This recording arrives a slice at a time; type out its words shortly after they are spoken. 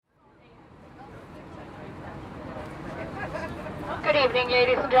Good evening,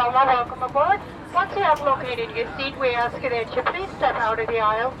 ladies and gentlemen. Welcome aboard. Once you have located your seat, we ask you that you please step out of the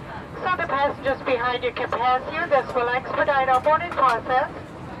aisle so the passengers behind you can pass you. This will expedite our boarding process.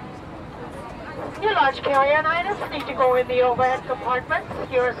 Your large carry-on items need to go in the overhead compartments.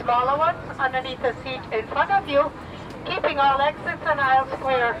 Your smaller ones underneath the seat in front of you, keeping all exits and aisles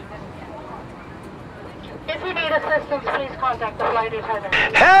clear. If you need assistance, please contact the flight attendant.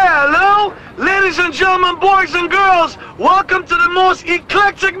 Hello, ladies and gentlemen, boys and girls. Welcome to the most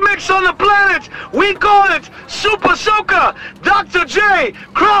eclectic mix on the planet. We call it Supa Soca. Dr. J,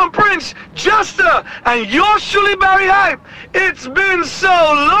 Crown Prince, Jester, and yours truly, Barry Hype. It's been so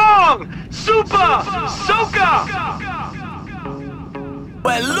long. Supa Soca.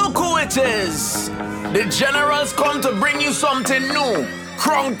 Well, look who it is. The generals come to bring you something new.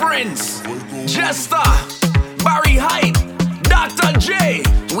 Crown Prince, Jester, Barry Hype, Dr. J.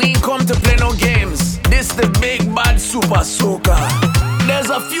 We ain't come to play no games. This the big bad Supa Soca. There's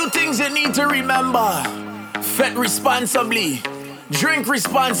a few things you need to remember. Fet responsibly, drink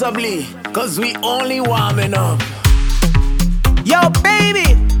responsibly, cause we only warming up. Yo,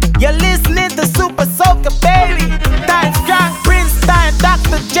 baby, you're listening to Supa Soca, baby. Times Crown Prince, times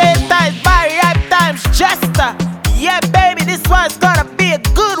Dr. J, times Barry Hype, times Jester. Yeah, baby, this one's gonna be a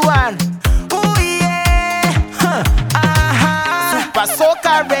good one. Ooh, yeah. Supa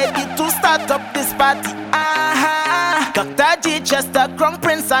Soca ready to start up this party. Dr. J, Jester, Crown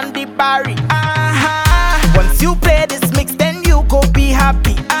Prince, and the Barry. Once you play this mix, then you go be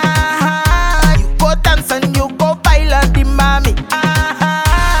happy. You go dance and you go bail on the mommy.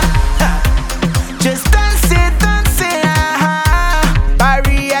 Just dance it,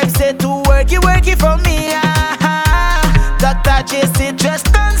 Barry, I've said to work it for me. Dr. J say just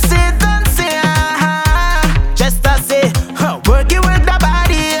dance it, just I say, work it with the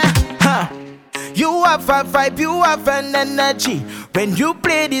body. You have a vibe, you have an energy. When you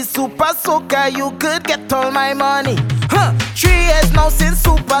play this Supa Soca, you could get all my money. 3 years now since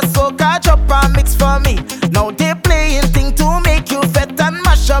Supa Soca drop a mix for me. Now they playing thing to make you fat and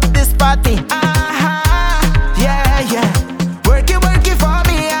mash up this party. Yeah, yeah. Work it for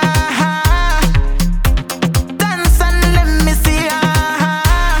me. Dance and let me see.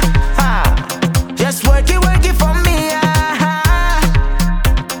 Just work it for me.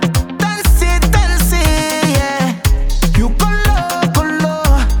 Dance it, yeah. You go low,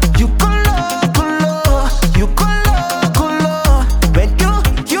 you go low, you go low. When you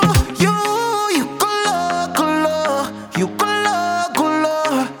go low, you go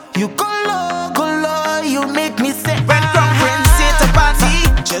low, you go low. You make me say, when Crown Prince say to party,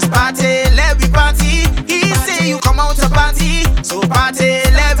 just party, let me party. He say you come out to party, so party,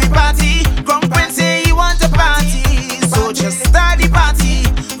 let me party. Crown Prince say you want to party, so just start the party.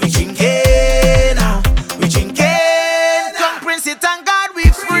 We drinking now, we drinking. Crown Prince say thank God we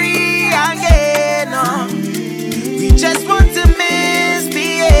free again. We just want to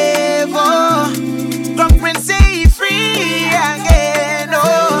misbehave. Crown Prince say he free again.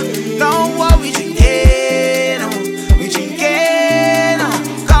 Now what we drinking, we drinking.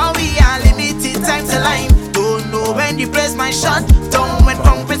 Cause we are limited time to line. Don't know when you press my shot. Don't when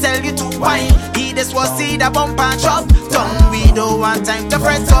Crown Prince tell you to whine. He just was see the bump and chop. Don't we don't want time to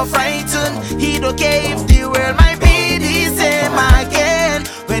fret or frighten. He don't care if the world might be the same again.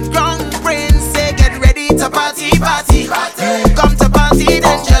 When Crown Prince say get ready to party. You come to party,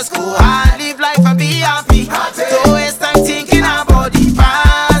 then just go and live life and be happy. Don't waste time thinking about the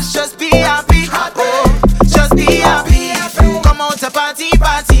past. Just be happy, just be happy. You come out to party. You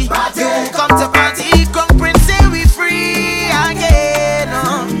come to party. Crown Prince say we free again.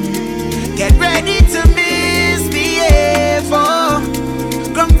 Get ready to misbehave.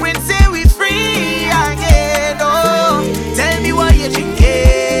 Crown Prince say we free again. Tell me what you're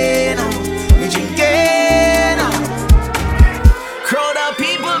drinking. We drinking. Crowd of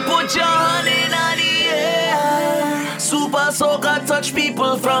people, put your hand in the air. Supa Soca touch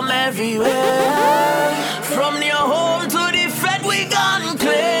people from everywhere. From your home to the Fed, we gone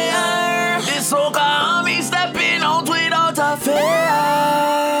clear. The Soca army stepping out without a fear.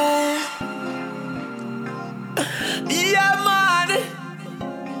 Yeah, man.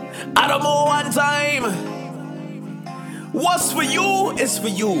 I don't know one time. What's for you is for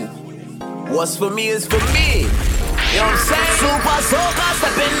you. What's for me is for me. You know what I'm saying? Supa Soca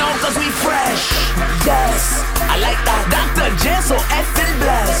stepping out cause we fresh. Yes, I like that. Dr. J so effing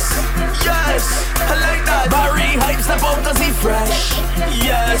blessed. Yes, I like that. Barry Hype step out cause he fresh.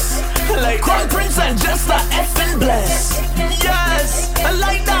 Yes, I like Crown Prince and Jester effing blessed. Yes, I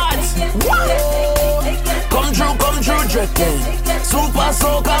like that. Woo! come through dripping. Supa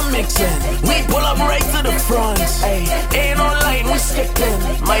Soca mixing. We pull up right to the front. Ay, ain't no line, we skipping.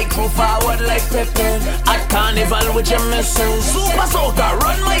 Mic move forward like Pippin. At carnival with your missing. Supa Soca,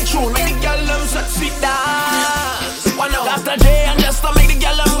 run my tune. Make the girl them sexy dance. One out after J and just to make the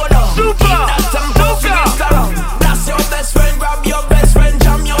girl them go down. Supa Soca. That's your best friend. Grab your best friend.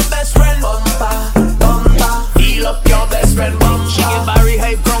 Jam your best friend. Bumper, bumper. Feel up your best friend. Bumper. She give Barry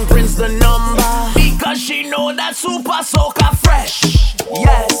Hype, Crown Prince the number. Because she know that Supa Soca fresh.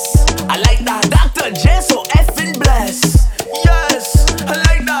 Yes, I like that. Dr. J so effing blessed. Yes, I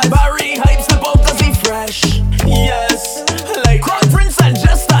like that. Barry Hype slip out cause he fresh. Yes, I like Crown Prince and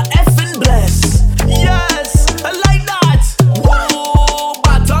just a effing blessed. Yes, I like that. Whoa,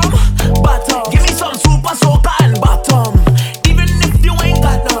 bottom. Give me some Supa Soca and bottom. Even if you ain't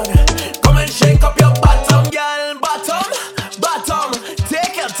got none, come and shake up your bottom, girl. Bottom.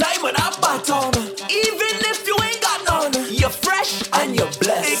 Take your time with that bottom. Even if you ain't got none, you're fresh and you're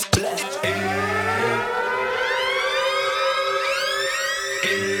blessed.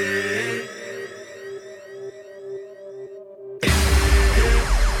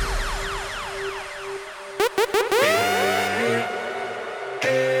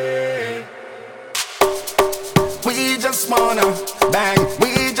 We just wanna bang,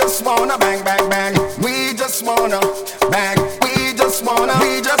 we just wanna bang, bang, bang. We just wanna bang, we just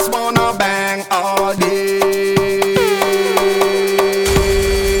wanna bang all day.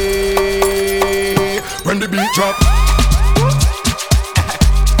 When the beat drop,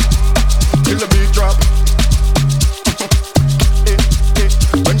 till the beat drop.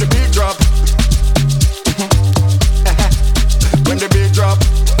 When the beat drop, when the beat drop.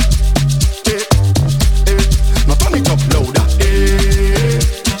 Now turn it up louder.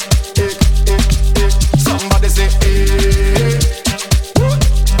 Somebody say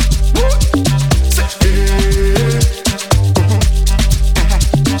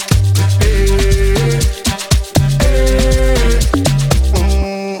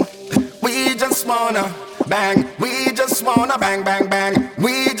we just wanna bang, we just wanna bang, bang, bang.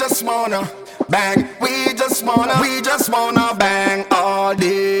 We just wanna bang, we just wanna bang all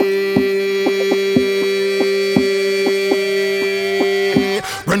day.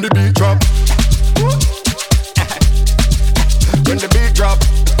 When the beat drop, when the beat drop,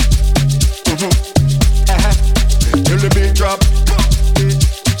 till the beat drop,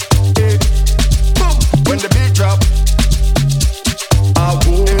 when the beat drop, I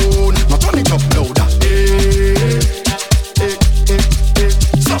won't. Now turn it up louder.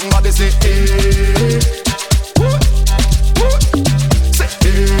 Somebody say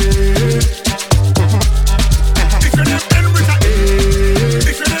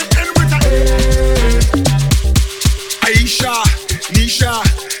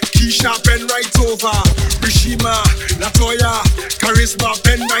pen right over. Rishima, Latoya, Charisma,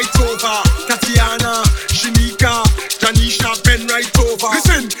 pen right over. Tatiana, Shinika, Janisha, pen right over.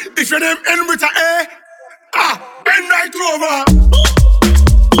 Listen, if your name end with a A, pen right over.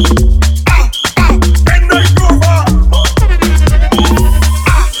 Pen right over.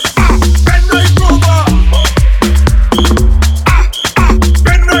 Pen right over.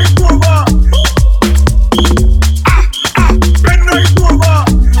 Pen right over. Pen right over. Pen right over.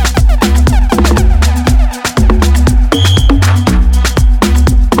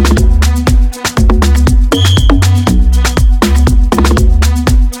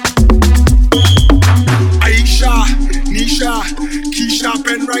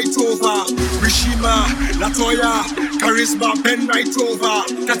 Rishima, Latoya, Charisma, pen right over.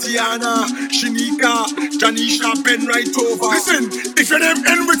 Tatiana, Shinika, Janisha, pen right over. Listen, if your name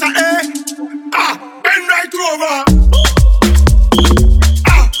end with a A, pen right over.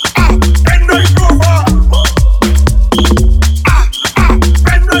 Pen right over.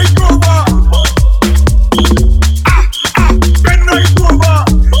 Pen right over. Pen right over.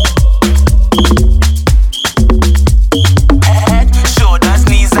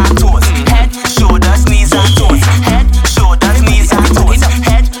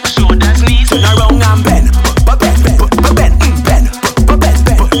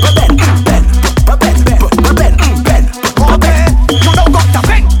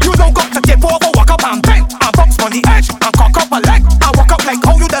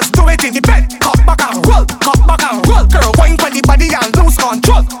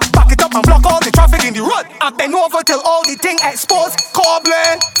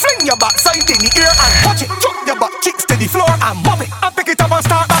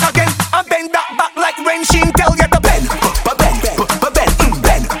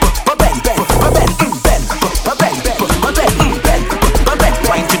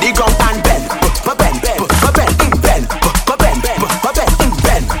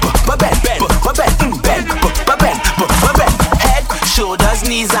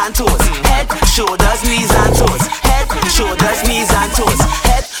 and toes. Head, shoulders, knees and toes. Head, shoulders, knees and toes.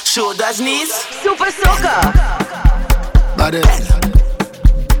 Head, shoulders, knees. Supa Soca. Body.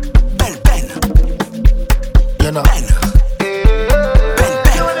 Ben, ben, You know. ben. Ben,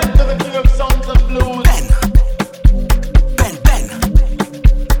 ben. Ben, ben,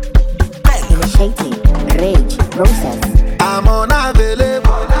 ben. Initiating rage process. I'm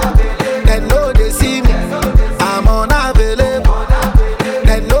unavailable. They know they see me. I'm unavailable.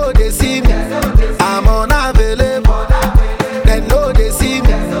 They know they see me. I'm unavailable. They know they see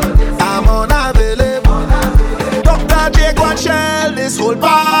me. I'm unavailable. Dr. J go and shell this whole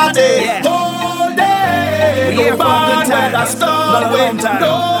party. Whole day. No bad weather stop with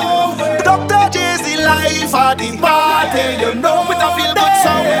no. Dr. J's the life of the party. You know with a feel good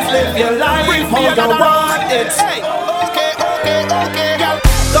sound. Live your life how you want it. Okay, okay, okay, girl.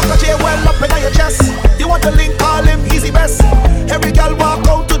 Dr. J well up in your chest. You want to link, call him easy best. Every girl walk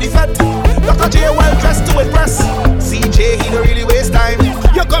out to the fete. Dr. J well dressed to impress. CJ he don't really waste time.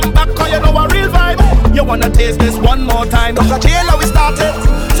 You come back cause you know a real vibe. You wanna taste this one more time. Dr. J how we started.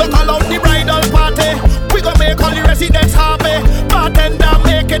 So call out the bridal party. We gon' make all the residents happy. Bartender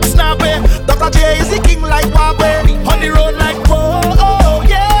make it snappy. Dr. J is the king like Bobby. On the road like whoa, oh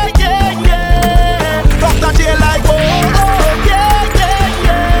yeah, yeah, yeah. Dr. J like whoa, oh yeah, yeah,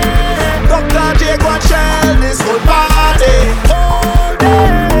 yeah. Dr. J go and shell this whole party. Whole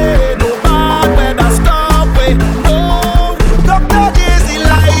day, no bad weather stop it. No, Dr. J's the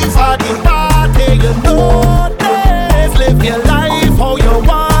life of the party. You know this, live your life how you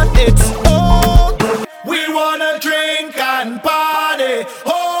want it. Oh, we wanna drink and party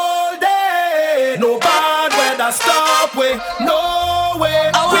all day. No bad weather stop we. No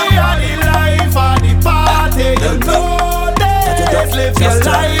way. We are the life of the party. You know this, live your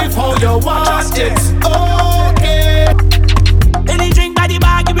life how you want it. Okay. Any drink by the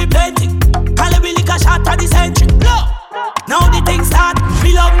bar give me plenty. Call it liquor shot at the century. No. Now the thing start.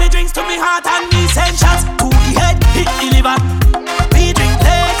 Me love me drinks to me heart and me send shots to the head, hit the liver. We drink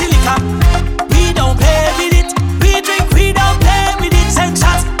plenty liquor. We don't play with it. We drink, we don't play with it. Send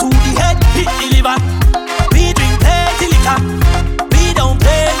shots to the head, hit the liver. We drink plenty liquor. We don't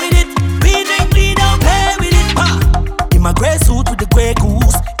play with it. We drink, we don't play with it. In my grey suit with the grey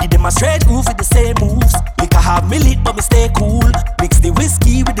goose. Give them a straight groove with the same moves. Liquor have me lit but me stay cool. Mix the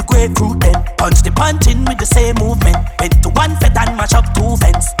whiskey with the grapefruit then punch the punch in with the same movement. Went to one fet and mash up two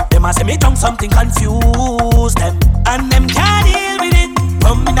fence. Them a say me drunk something confuse them. And them can't deal with it.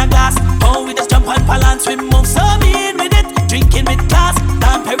 Rum in a glass, oh we just jump and balance. We move so mean with it. Drinking with class,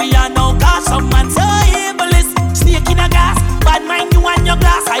 Dan Perry and no gas. Some man so evilist, snake in a gas. Bad mind you and your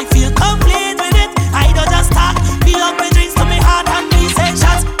glass, I feel complete with it. I don't just talk, fill up my drinks to me heart and me say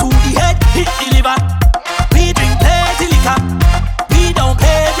shots to the head, hit the liver. We drink plenty liquor. We don't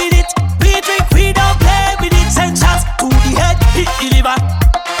play with it. We drink, we don't play with it. Send shots to the head, hit the liver.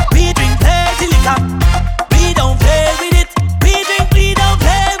 We drink plenty liquor. We don't play with it. We drink, we don't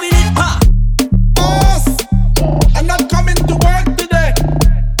play with it. Boss, I'm not coming to work today.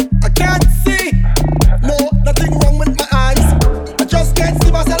 I can't see. No, nothing wrong with my eyes. I just can't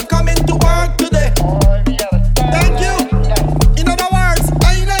see myself coming to work today. Thank you. In other words,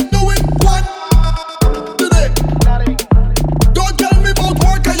 I'm not doing what today. Don't tell me about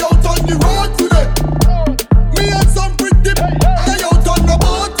work, I out on the road today. Me and some pretty I out on the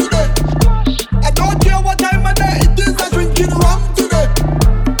boat today. I don't care what time of day it is, I'm drinking rum today.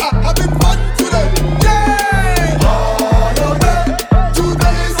 Having fun today. Yeah! Holiday,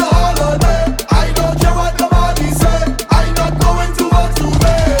 today is a holiday. I don't care what nobody say. I'm not going to work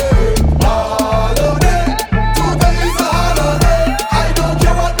today. Holiday, today is a holiday. I don't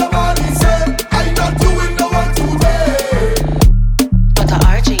care what nobody say. I'm not doing no work today. Put the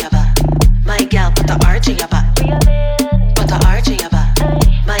archie yabba, my gal. Put the archie yabba. Put the archie yabba,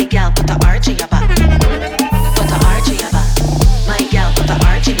 my gal. Put the archie yabba. Put the archie yabba, my gal. Put the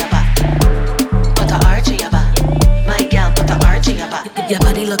archie yabba. Put the archie yabba, my gal. Put the archie yabba. Your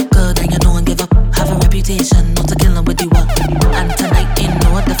body look good and you don't give up. Have a reputation not to kill them with the work. And tonight ain't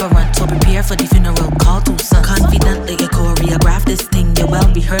no different, so prepare for the funeral. Call to son. Confident that you choreograph this thing. You well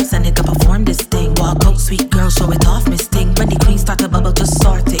rehearsed and you can perform this thing. Walk out, sweet girl, show it off, Miss Thing. When the queen start to bubble, just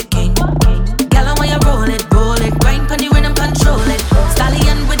sort it, king. Gal, I want you roll it, roll it. Grind pon the rhythm, control it.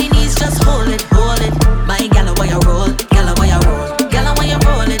 Stallion with the knees, just hold it, hold it. My gal, I want you roll, gal, I want you roll. Gal, I want you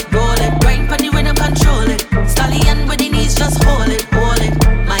roll it, roll it. Grind pon the rhythm, control it. Stallion with the knees, just hold it, hold it.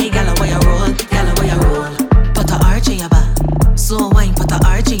 My gal, I want you roll, gal, I want you roll. Put the archie yabba, slow wine, put the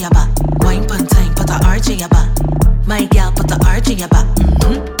archie yabba. Wine pon time, put the archie yabba. My gal, put the archie yabba.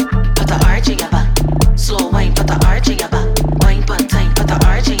 Put the archie yabba, slow wine. Put the archie yabba, wine pon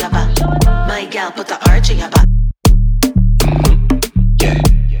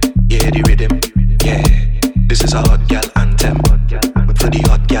for the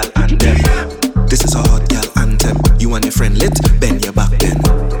hot gal anthem. This is a hot gal anthem. You and your friend lit, bend your back then.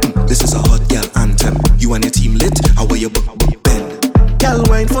 This is a hot gal anthem. You and your team lit, how are you bend? Gal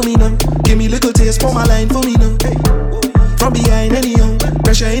wine for me now. Give me little taste for my line for me now. From behind anyhow,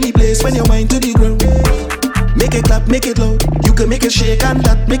 pressure any place when you wine to the ground. Make it clap, make it loud. You can make it shake and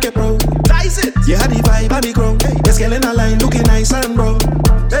that make it proud. Rise it. You had the vibe and the crowd. This girl in a line looking nice and brown.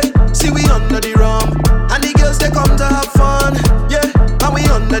 Hey, see we under the rum, and the girls they come to have fun. Yeah, and we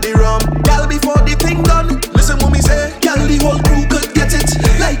under the rum. Girl before the thing done, listen what me say. Girl the whole crew could get it.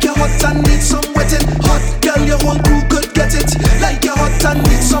 Like you're hot and need some wetting. Hot girl your whole crew could get it. Like you're hot and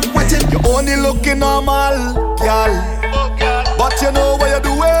need some wetting. You only looking normal, girl, but you know what you're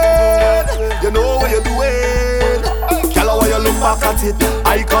doing. You know what you're doing. Girl, when you look back at it,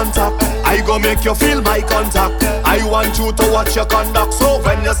 eye contact, I go make you feel my contact. I want you to watch your conduct. So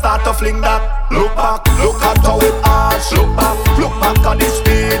when you start to fling that, look back, look at how it arch. Look back on the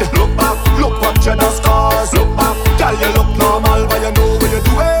speed. Look back, look what you the scars. Look back, girl, you look normal, but you know what you're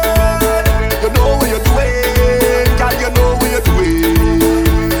doing. You know what you're doing. Girl, you know what you're doing.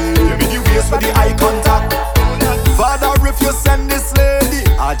 You mean you waste for the eye contact. Father, if you send this lady,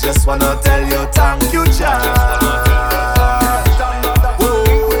 I just wanna tell you thank you, child.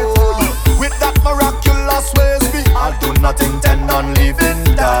 With that miraculous ways, me, I'll do nothing, intend on leaving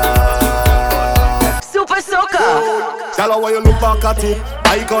that. Supa Soca. Tell her when you look back at it,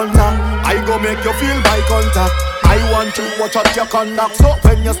 eye contact, I go make you feel my contact. I want to watch out your conduct. So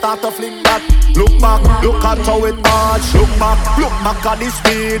when you start to fling that, look back, look at how it arch. Look back at the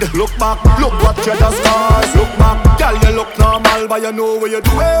speed. Look back, look what you the scars. Look back, girl, you look normal, but you know what you're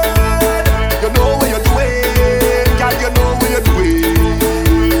doing. You know what you're doing. Girl, you know what you're doing.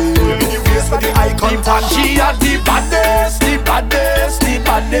 You mean you waste for the eye contact. She had the baddest, the baddest, the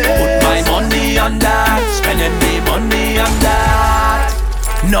baddest. Put my money on that, spending me money on that.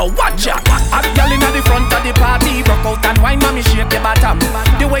 No, watch out. A girl inna the front of the party, rock out and wine, mommy shake your bottom.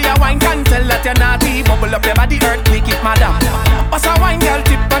 The way you wine can tell that you're naughty. Bubble up your body, earthquake it, madam. Pass a wine, girl,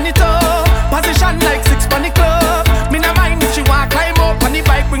 tip on it up. Position like 6 on the club. Me no mind if she want climb up on the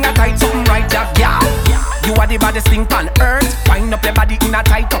bike, bring a tight something right there, girl. You are the baddest thing on earth. Wind up your body in a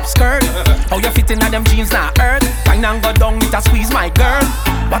tight up skirt. How you fit in a them jeans now earth. Wine and go down with a squeeze, my girl.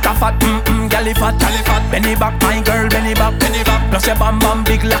 What a fat, galley fat. Benny back, my girl, benny back. Plus your bam bam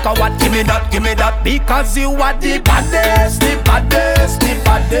big like a what? Give me that. Because you are the baddest, the baddest, the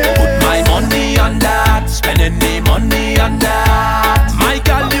baddest. Put my money on that, spending me money on that. My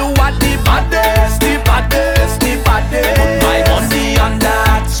girl, you are the baddest, the baddest, the baddest. Put my money on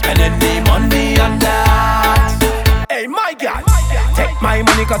that, spending me money on that. Hey, my girl, take my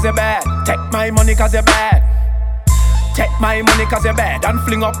money 'cause you're bad. Take my money 'cause you're bad. Take my money 'cause you're bad and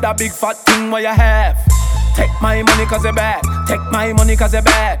fling up that big fat thing what you have. Take my money 'cause you're bad. Take my money 'cause you're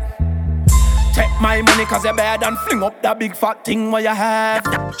bad. Take my money 'cause you're bad and fling up that big fat thing what you have.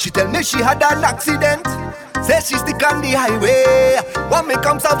 She tell me she had an accident. Say she stick on the highway. When me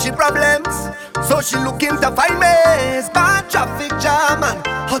comes out she problems. So she looking to find me. Bad traffic jam and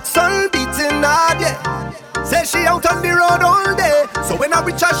hot sun beating hard, yeah. Say she out on the road all day. So when I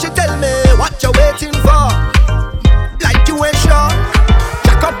reach her she tell me, what you waiting for? Like you ain't sure.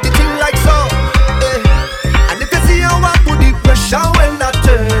 Jack up the thing like so, eh. And if you see how I put the pressure when I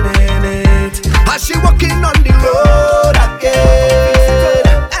turning it, as she walking on the road again.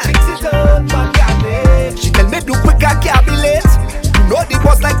 Fix it up, my. She tell me do quick, I can't be late. You know the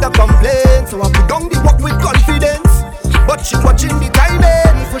boss like the complaint, so I put down the work with confidence. But she watching the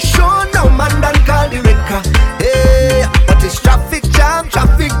timing for sure. No man done call the wrecker. Hey, but it's traffic jam,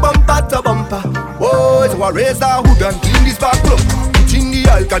 traffic bumper to bumper. Oh, so I raise the hood and clean this back up. Put in the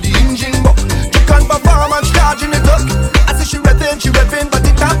oil 'cause the engine buck. Check on performance, charging it up. I say she revving, but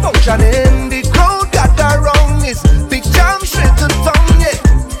it not functioning. The crowd got her wrong. It's big jam straight to tongue, yeah.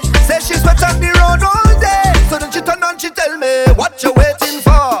 Say she sweat on the road all day. So then she turn on, she tell me, what you waiting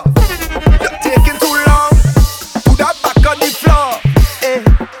for? You're taking too long. Put that back on the floor, eh.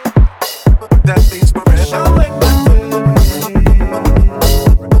 That thing's forever.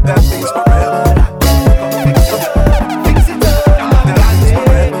 That thing's forever. Fix it up. That thing's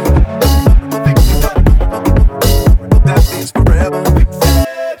forever. Fix it up. That thing's forever.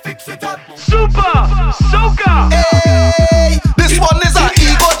 Fix it up.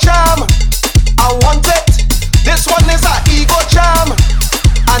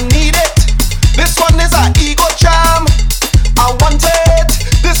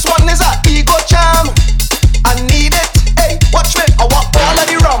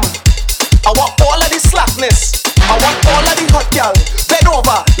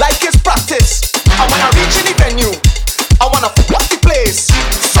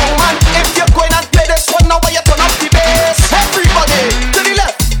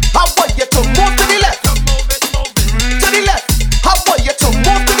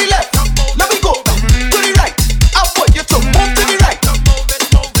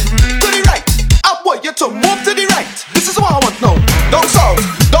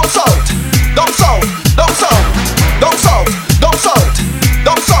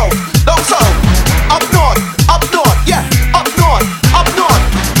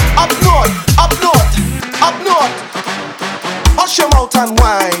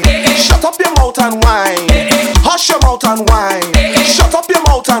 mouth and whine. Shut up your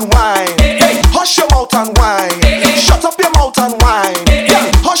mouth and whine. Hush your mouth and whine. Shut up your mouth and whine.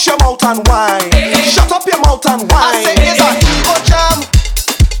 Hush your mouth and whine. Shut up your mouth and whine. I say it's an ego jam.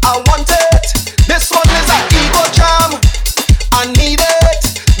 I want it. This one is an ego jam. I need it.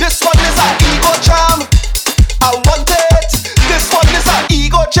 This one is an ego jam. I want it. This one is an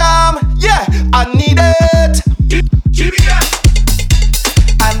ego jam. Yeah, I need it.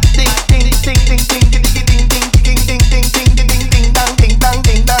 And ding ding ding ding ding ding ding ding ding ding ding ding ding ding ding dang ding dang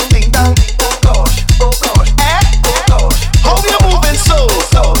ding dang ding dang. Oh gosh, oh gosh, oh gosh. How you moving so? Oh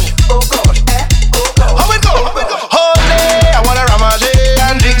gosh, oh gosh. How it go? Whole day I wanna ramage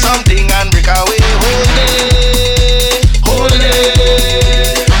and drink something and break away. Whole day, whole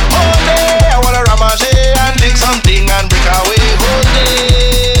day, whole day I wanna ramage and drink something and break away. Whole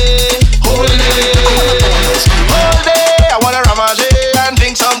day, whole day, whole day I wanna ramage and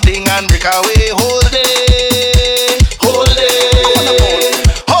drink something and break away. Whole day, whole day,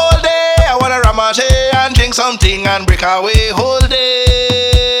 whole day I wanna ramage and drink something and break away. Whole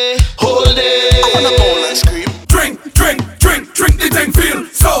day, whole day. I wanna bowl and scream. Drink, drink, drink, drink the thing feel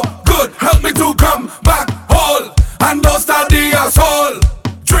so good. Help me to come back whole and don't start the asshole.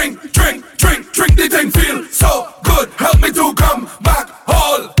 Drink, drink, drink, drink the thing feel so good. Help me to come back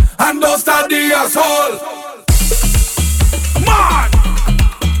whole and don't start the asshole. Man,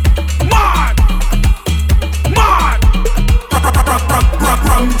 man, man.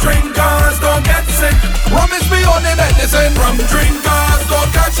 Rum drinkers don't get sick. Rum is the only medicine. Rum drinkers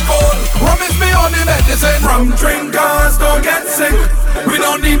don't catch cold. Rum is the only medicine. Rum drinkers don't get sick. We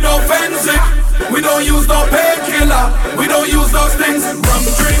don't need no fancy. We don't use no painkiller. We don't use those things. Rum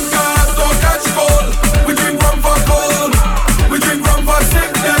drinkers don't catch cold. We drink rum for cold. We drink rum for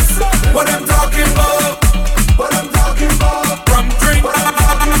sickness. What I'm talking about? What I'm talking about? Rum drinkers.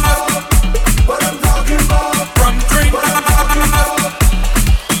 What I'm talking about? Rum drinkers.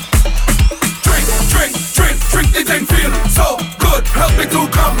 Drink, drink, drink, drink the thing feel so good. Help me to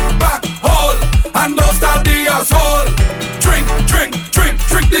come back whole and don't start the asshole. Drink, drink, drink,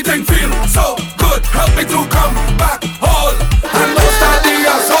 drink the thing feel so good. Help me to come back whole and don't start the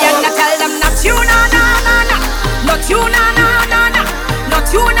asshole. Can I tell them not you na na na na, not you na na na na,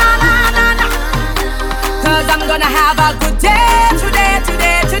 not you na na na na? 'Cause I'm gonna have a good day today,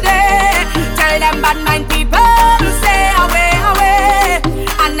 today, today. Tell them bad mind people to stay away, away.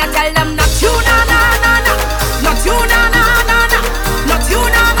 And I tell them not you na na na na, not you na na na na, not you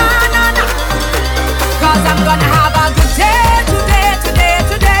na na na na. 'Cause I'm gonna have a good day today, today,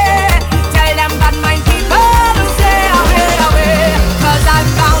 today. Tell them bad mind people to stay away, away. 'Cause I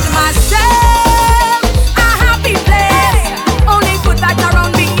found myself a happy place, only good vibes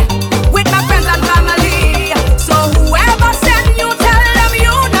around me, with my friends and family. So whoever send you, tell them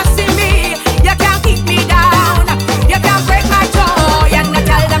you not see me. You can't keep me down, you can't break my joy. And I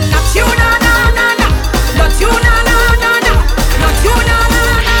tell them not you na na na na, not you na na na na, not you na na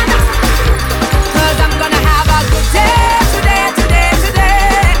na na. 'Cause I'm gonna have a good day today, today,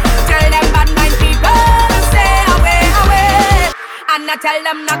 today. Tell them bad mind people to stay away, away. And I tell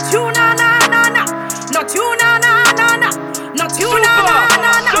them not you na na na na, not you na na na na, not you na na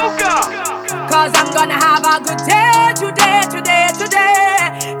na na. 'Cause I'm gonna have a good day today, today,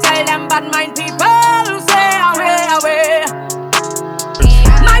 today. Tell them bad mind people to stay away, away.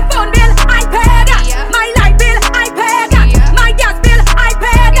 My phone bill, I paid. My light bill, I paid. My gas bill, I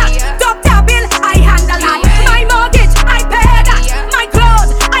paid. Doctor bill, I handle that. My mortgage, I paid. My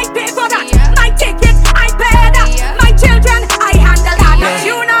clothes, I pay for that. My ticket, I paid. My children, I handle that. Not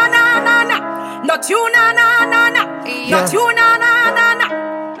you na na na na, not you na na na na, not you na na na na.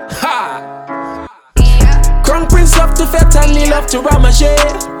 Ha! Crown Prince love to fet and he love to ramage.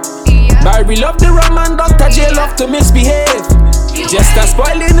 Barry love the rum and Dr. J love to misbehave. Just a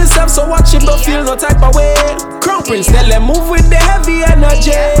spoiling himself, so watch him, don't feel no type of way. Crown Prince, tell them move with the heavy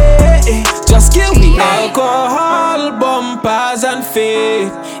energy. Just give me alcohol, bumpers and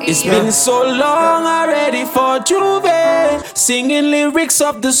faith. It's been so long already for Juve. Singing lyrics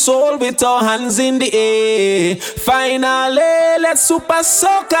of the soul with our hands in the air. Finally, let's Supa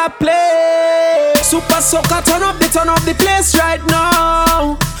Soca play. Supa Soca, turn up the place right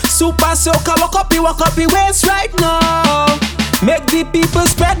now. Supa Soca, walk up the waist right now. Make the people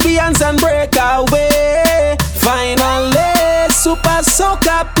spread the hands and break away. Finally, Supa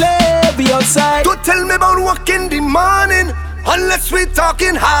Soca play. Be outside. Don't tell me about work in the morning unless we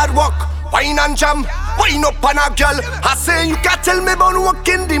talking hard work. Wine and jam, wine up on a girl. I say you can't tell me about work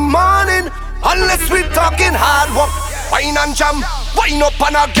in the morning unless we talking hard work. Wine and jam, wine up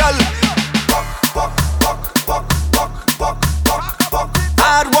on a girl.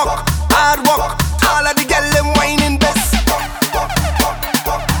 Hard work, hard work. All of the girl them whining.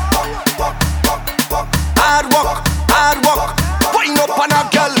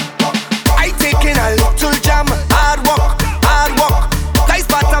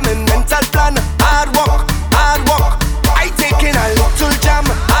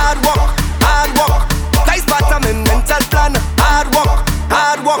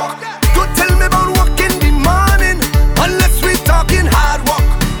 hard work. Don't tell me about work in the morning unless we talking hard work.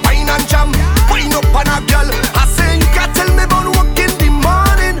 Wine and jam, wine up on a girl. I say you can't tell me about work in the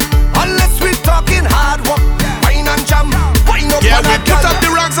morning unless we talking hard work. Wine and jam, wine up on a girl. Put up the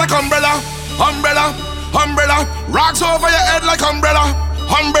rags like umbrella, umbrella, umbrella. Rags over your head like umbrella,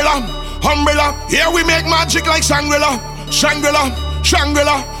 umbrella, umbrella. Here we make magic like Shangri-La, Shangri-La,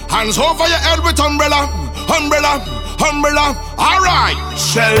 Shangri-La. Hands over your head with umbrella, umbrella, umbrella. Alright.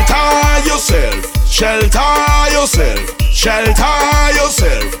 Shelter yourself, shelter yourself, shelter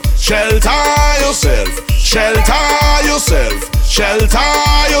yourself, shelter yourself, shelter yourself, shelter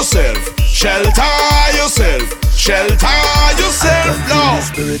yourself, shelter yourself, shelter yourself. No.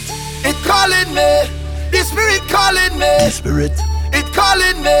 Spirit, it calling me. The spirit calling me. The spirit, it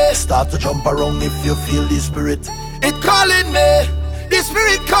calling me. Start to jump around if you feel the spirit. It calling me. The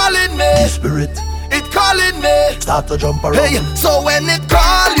spirit calling me. The spirit, it calling me. Start to jump around. Hey, so when it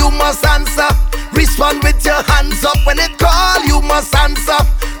call, you must answer. Respond with your hands up. When it call, you must answer.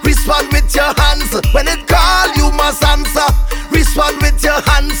 Respond with your hands. When it call, you must answer. Respond with your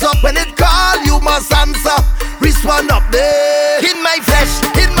hands up. When it call, you must answer. Respond up there. In my flesh,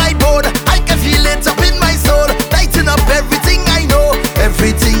 in my bone, I can feel it up in my soul. Lighten up everything I know.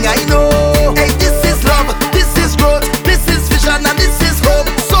 Everything I know. Hey, this is love. This is growth. This is vision and this is hope.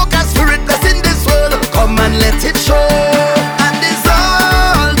 Soca spirit blessing this world. Come and let it show. And it's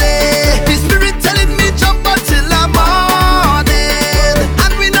all day. The spirit telling me jump until the morning.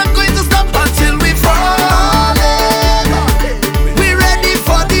 And we're not going to stop until we fall. We're ready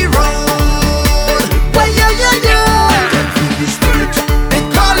for the road. Well, yeah, yeah, yeah. I can feel the spirit. It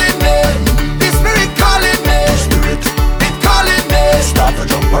calling me. The spirit calling me. The spirit, it calling me. Start to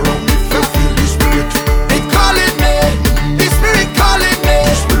jump around if you feel the spirit. It calling me. The spirit calling me.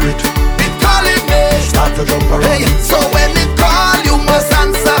 The spirit, it calling me. Start to jump around. Hey, so when it call, you must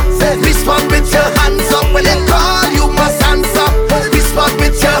answer. Respond with your hands up. When it call, you must answer. Respond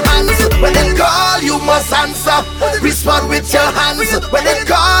with your hands. When it call, you must answer. Respond with your hands. When it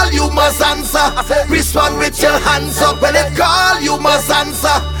call, you must answer. Respond with your hands up. When it call, you must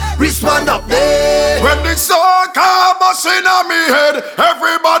answer. Respond up there. When the soca bust in on me head,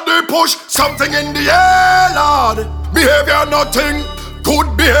 everybody push something in the air, Lord. Behavior nothing,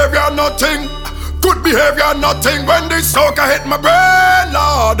 good behavior nothing, good behavior nothing. When the soca hit my brain,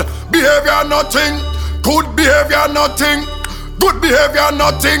 Lord. Behavior nothing, good behavior nothing, good behavior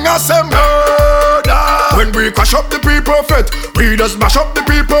nothing. I say murder. When we crash up the people fit, we just mash up the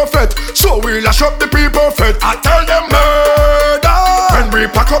people fit. So we lash up the people fit. I tell them murder. When we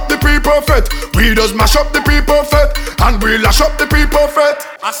pack up the people fit, we just mash up the people fit, and we lash up the people fit.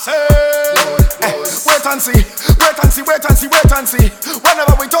 I say, hey, wait and see, wait and see, wait and see, wait and see.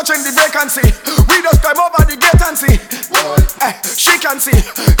 Whenever we touching the vacancy, we just climb over the gate and see. Hey, she can see,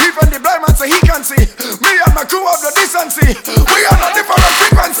 even the blind man say he can see. Me and my crew have the decency. We are on a different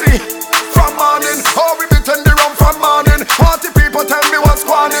frequency. From morning, oh we pretend the rum from morning. Party people tell me what's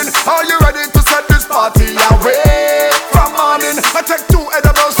going on. Are you ready to set this party away? From morning, I take 2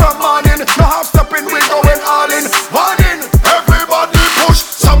 edibles from morning. No half stopping, we going all in. Morning, everybody push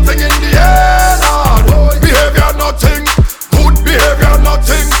something in the air, Lord. Behavior nothing, good behavior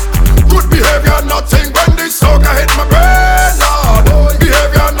nothing, good behavior nothing. When the soca hit my brain, Lord.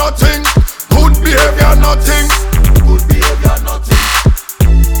 Behavior nothing, good behavior nothing, good behavior nothing.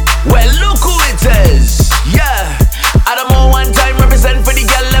 Well, look who it is. Yeah, I don't know one time represent for the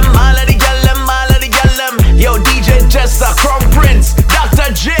gal them, all of the gal them, all of the gal them.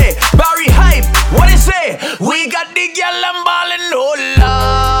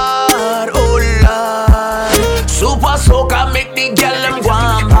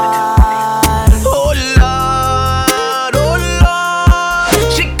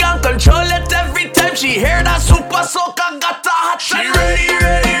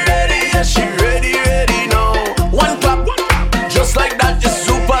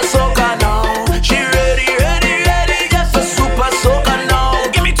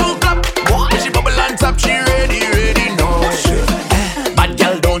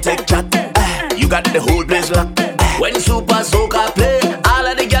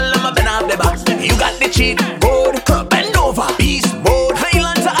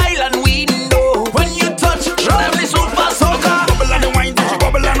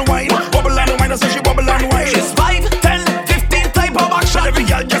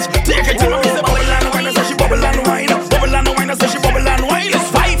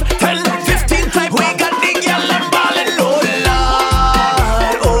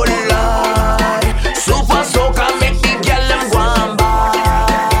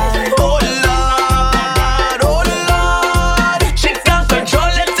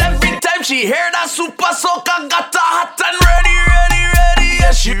 I got her hot and ready.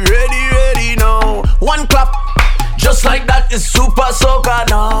 Yeah, she ready now. One clap, just like that is Supa Soca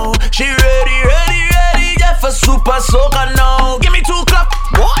now. She ready, yeah, for Supa Soca now. Give me 2 clap.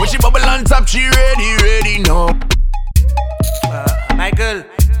 When she bubble on top, she ready now. My girl,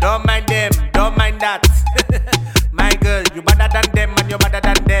 don't mind them, don't mind that. My girl, you better than them and you better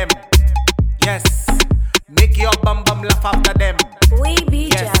than them. Yes, make your bum laugh after them. We be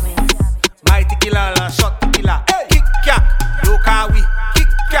jamming. My tequila, shot tequila. Hey. Kick yak, yo kawi. Kick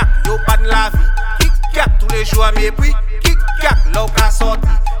yak, yo pan lavi. Kick yak, tous les jours à mes prix. Kick yak, là où qu'a sorti.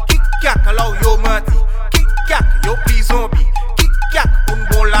 Kick yak, là où yo menti. Kick yak, yo pis zombie. Kick yak, un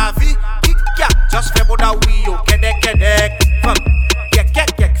bon la vie. Kick yak, just fais bon da oui yo. Kedek. Femme,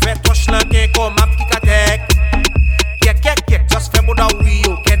 kek, fais ton schlanquin comme ma petite katek. Kek, just fais bon da oui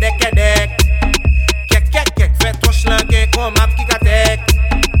yo. Kedek. Kek, fais ton schlanquin comme ma petite katek.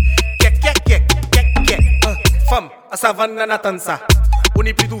 Femme, à savane nan attend ça. On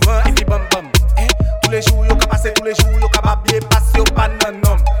est plus souvent et puis bam. Tous les jours yo ka passe, tous les jours yo ka babye passe yo pan nan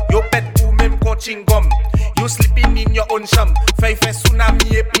nom. Yo pète ou même kon chingom. You sleeping in your own sham. Fais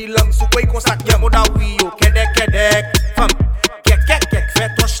tsunami et puis l'homme sous quoi qu'on sac yam oda oui yo. Kedek. Femme, kek, fais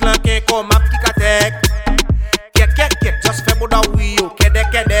ton schlanquin comme ma petite katek. Kek, just fais moda oui yo.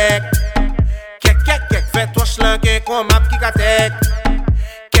 Kedek. Kek, fais ton schlanquin comme ma petite katek.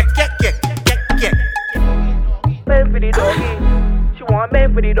 Kek. Man for the doggy. She want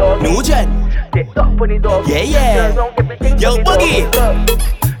man for the doggy. New gen. Take up for the doggy. Yeah. Yo, Boogie.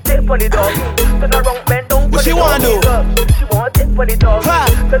 Take for the doggy. Turn around, bend down. What she want do? She want take for the doggy.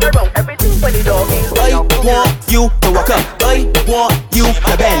 Turn around, everything for the doggy. I want you to walk up. I want you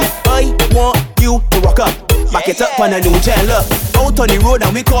to bend. I want you to walk up. Back it up on a new gen. Look, out on the road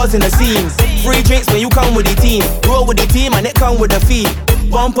and we causing a scene. Free drinks when you come with the team. Roll with the team and it come with the fee.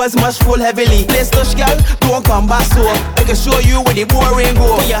 Bumpers must roll heavily. Play stush gal, don't come back so. I can show you where the boring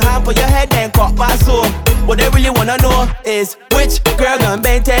go. Put your hand on your head and cut back so. What they really wanna know is which girl gon'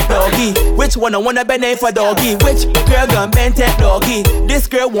 bend that doggy? Which one I wanna bend it for doggy? Which girl gon' bend that doggy? This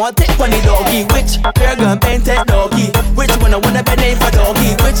girl want it for the doggy. Which girl gon' bend that doggy? Which one I wanna bend it for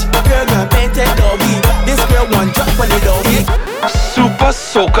doggy? Which girl gon' bend that doggy? This girl want drop for the doggy. Supa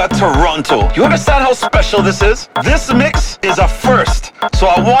Soca Toronto. You understand how special this is? This mix is a first. So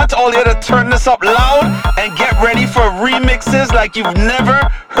I want all you to turn this up loud and get ready for remixes like you've never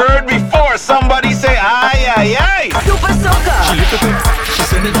heard before. Somebody say aye. Supa Soca. She lift it up, she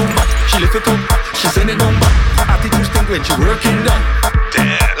send it on back. She lift it up, she send it on back. Attitude stink when she working down.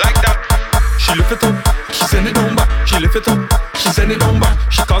 Damn, like that. She lift it up, she send it on back. She lift it up, she send it on back.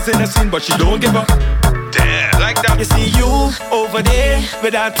 She causing a scene but she don't give up. Damn, like that. You see you over there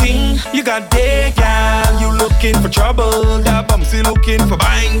with that thing you got there, girl. You looking for trouble, that bumsy looking for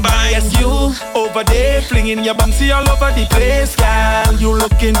bang. Yes, you over there flinging your bumsy all over the place, girl. You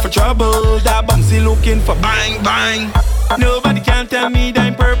looking for trouble, that bumsy looking for bang. Nobody can tell me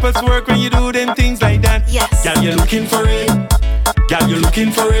that purpose work when you do them things like that. Yes. Girl, you're looking for it. Girl, you're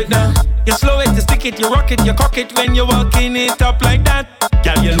looking for it now. You slow it, you stick it, you rock it, you cock it when you're walking it up like that.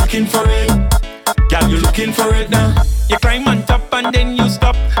 Girl, you're looking for it. Girl, you're looking for it now. You climb on top and then you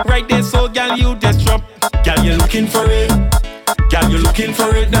stop right there, so girl, you just drop. Girl, you're looking for it. Girl, you're looking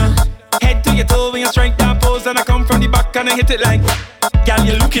for it now. Head to your toe when you strike that pose, and I come from the back and I hit it like. Girl,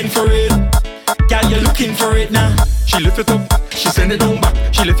 you're looking for it. Girl, you're looking for it now. She lift it up, she send it on back.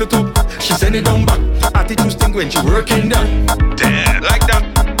 She lift it up, she send it on back. Attitude stink when she working down. Damn, like that.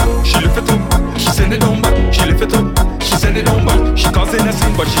 She lift it up, she send it on back. She lift it up, she send it on back. She causing a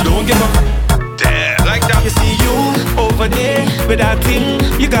scene but she don't give up. Damn, like that. You see you over there with that thing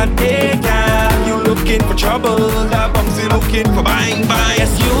you got there, girl. You looking for trouble, that bumsy looking for bang.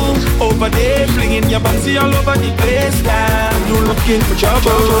 Yes, you over there flinging your bumsy all over the place, girl. You looking for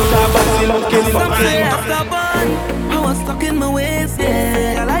trouble, that bumsy looking for bang. I was stuck in my ways,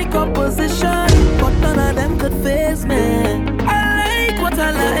 yeah. I like opposition, but none of them could face me. I like what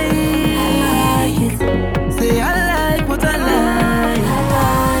I like. Say I like what I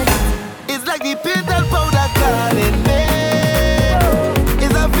like. It's like the pistol powder calling me.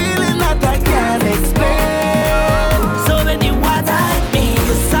 It's a feeling that I can't explain. So when you want me,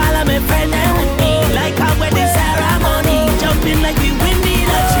 you saw my friend and with me. Like a wedding ceremony, jumping like we win the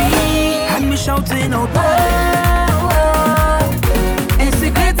lottery. And me shouting out, it's the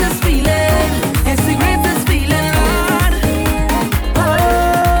greatest feeling, Lord.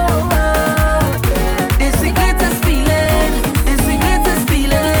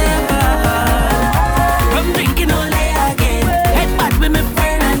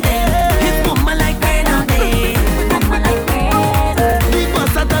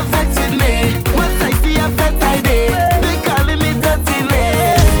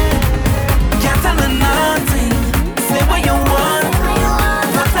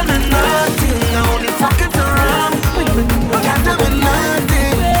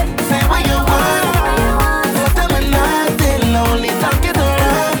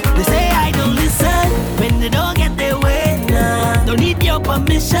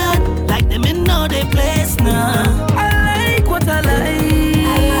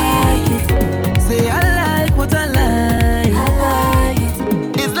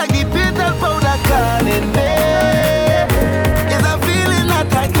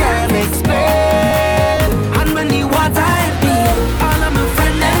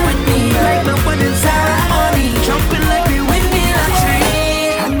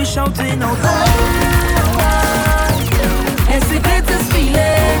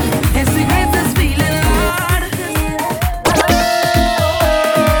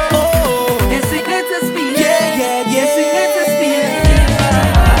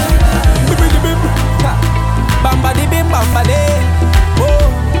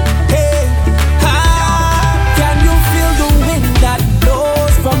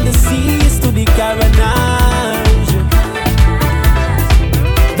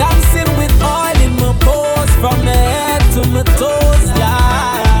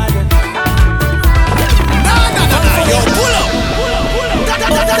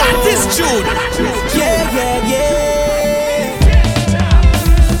 attitude. Yeah, yeah, yeah.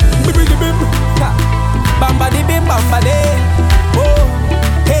 Bamba di bim bamba de. Oh,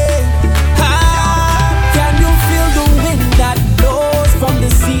 hey, ha. Can you feel the wind that blows from the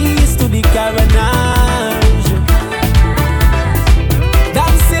seas to the Caribbean?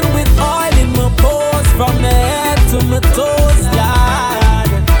 Dancing with oil in my pores from my head to my toes, Lord.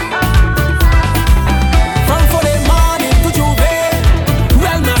 From for the morning to Juve,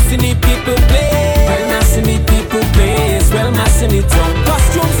 well, massing the people play, well, massing the people play, well, massing it on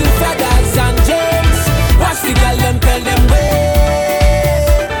costumes in feathers and gems. Watch the girl them tell them way.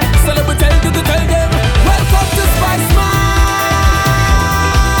 Celebrate tell them, welcome to Spice Mars.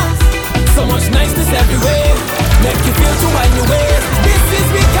 So much niceness everywhere, make you feel to wind your waist. This is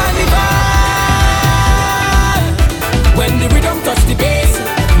we carnival. When the rhythm touch the bass,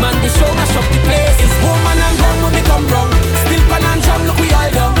 man the show mash up the place. It's woman and gun when we come wrong. Still pan and drum, look we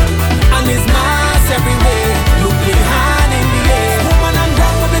all down. And it's mass everywhere, look the hand in the air. Woman and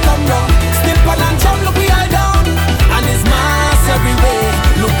gun when we come wrong. Still pan and drum, look we all down. And it's mass everywhere,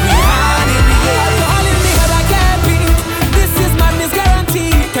 look the hand in the air. Alcohol in the head I can't beat. This is madness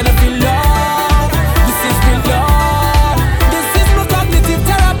guaranteed. Can I feel love? This is real love. This is no cognitive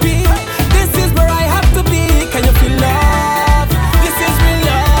therapy. This is where I have to be. Can you feel love? This is real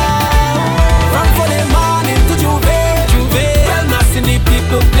love. From for the morning to Juve. Well, massing the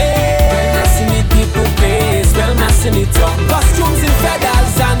people play. Well, massing the people play. Well, massing it up. Costumes in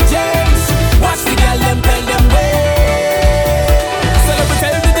feathers and gems. Watch the girl them tell them way.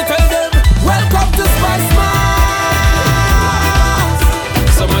 Celebrate tell them. Welcome to Spice Mars.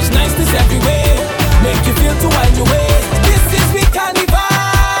 So much niceness everywhere, make you feel to wind your waist. This is we carnival.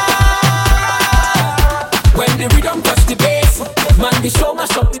 When the rhythm touch the bass, man the show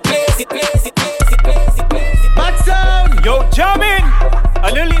mash up the place. Mad sound. Yo, jamming. A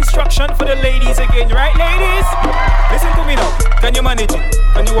little instruction for the ladies again, right, ladies? Listen to me now. Can you manage it?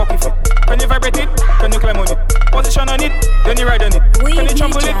 Can you walk with it? Can you vibrate it? Can you climb on it? Position on it, then you ride on it. Can you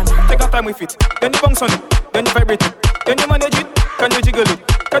tremble it? Take your time with it. Then you bounce on it, then you vibrate it. Can you manage it? Can you jiggle it?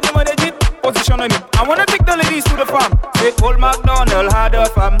 Can you manage it? Position on it. I wanna take the ladies to the farm. Say old MacDonald had a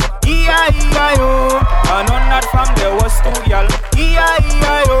farm. E-I-E-I-O. And on that farm there was two y'all.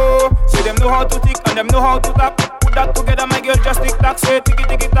 E-I-E-I-O. Say them know how to tick and them know how to tap. Put that together, my girl, just tick tack. Say ticky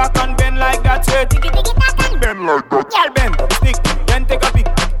ticky tack and bend like that. Say ticky ticky tack and bend like that. Y'all bend, stick, then take a pick.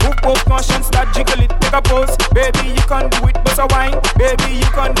 Move both conscience, start jiggle it. Take a pose, baby you can do it. Bust a wine, baby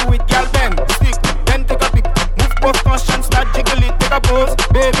you can do it. Y'all bend, stick, then take a pick. Move both conscience, start jiggle it. Take a pose,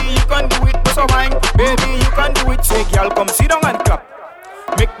 baby you can do it. Bust a wine, baby you can do it. Say y'all come sit down and clap.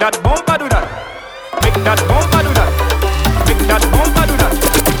 Make that bumper do that. Make that bumper do that. Make that bumper do that.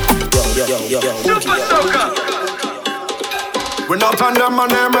 Supa Soca. We not on them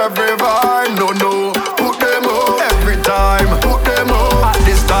and them every vibe, no. Put them up every time. Put them up at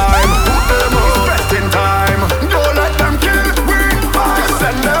this time. Put them up best in time. Don't let them kill we vibe.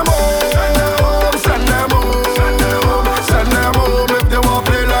 Send them home. Send them home. Send them home if they want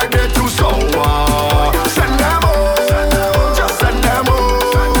play like they too sour. Send them home. Just send them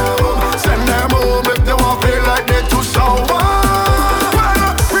home. Send them home if they want play like they too sour.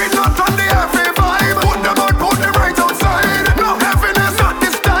 Well, we not on the every vibe. Put them out, put them right outside. No heaviness at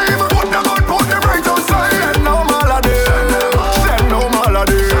this time. Put them out, put them right outside. Send no malady. Send no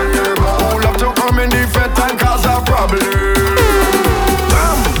malady. Who love to come in the vet and cause a problem?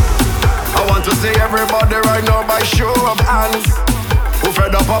 I want to see everybody right now by show of hands. Who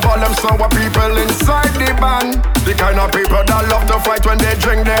fed up of all them sour people inside the band? The kind of people that love to fight when they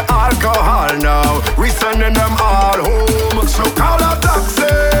drink their alcohol now. We sending them all home. So call a taxi,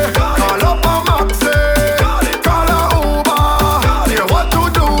 call up a maxi, call a Uber. Yeah, what to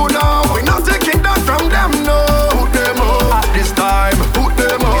do now? We not taking that from them, no. Put them up at this time. Put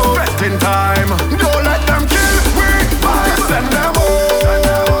them up best in time. Don't let them kill we vibe. Send them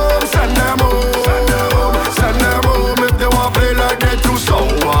home. Send them home. Send them home if they want play like they too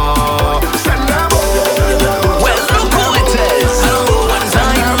sour. Send them home. Well, look who it is. One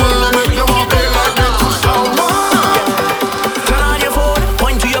time, if they want play like they too sour. Turn on your phone,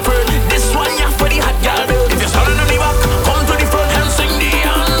 point to your phone. This one, yeah, for the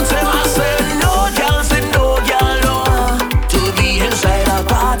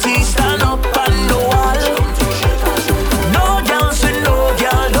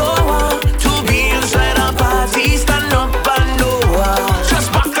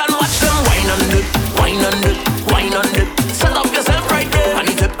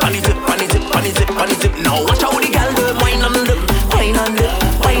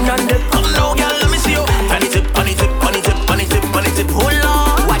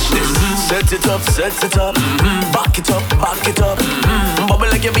set it up, back it up, bubble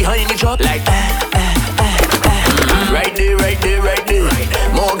like you're behind the truck, like right there,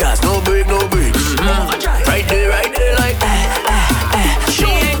 more gas, no break, right there, like she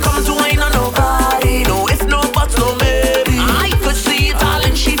ain't come to wine on nobody, no if no buts, no maybe. I could see it all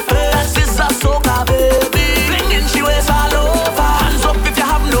and she first is a soca baby, flinging she wears all over. Hands up if you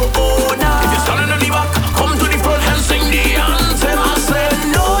have no owner. If you're standing on the back, come to the front and sing the anthem. I said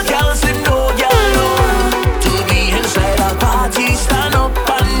no girl, say no girl, no. To be inside a party, stand up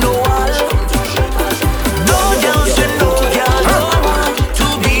and no wall. No girl, say no girl, no. To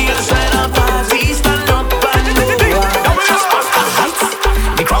be inside a party, stand up and no wall.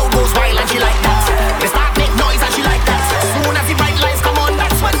 The crowd goes wild and she like that. They start make noise and she like that. Soon as the bright lights come on,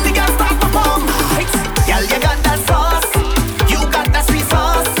 that's when the girls start perform. Girl, you got that sauce, you got that sweet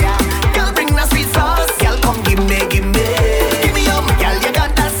sauce. Girl, bring that sweet sauce. Girl, come give me up. Girl, you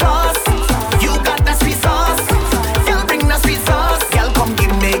got that sauce, you got that sweet sauce. Girl, bring that sweet sauce. Girl, come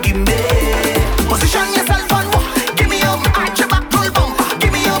give me. Position yourself and give me up. Arch your back, roll bump.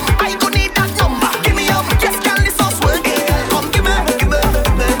 Give me up. I gon' need that number. Give me up. Yes, girl, this sauce working. Come give me.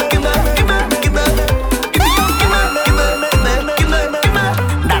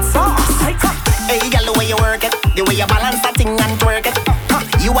 That sauce. Hey, girl, the way you work it, the way you balance that thing and twerk it.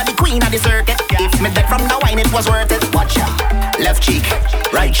 You are the queen of the circuit. If me dead from the wine, it was worth it. Watch ya. Left cheek,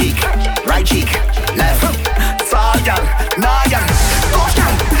 right cheek, left. Saw girl, nah girl. Gosh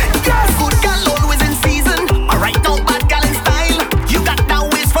girl, yes. Good girl always in season. Alright now, bad girl in style. You got that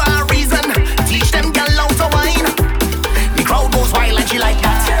waist for a reason. Teach them girl how to wine. The crowd goes wild and she like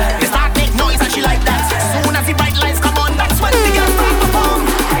that. They start make noise and she like that. Soon as the bright lights come on, that's when the girls start perform.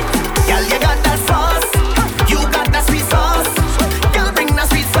 Girl, you got that sauce, you got that sweet sauce. Girl, bring that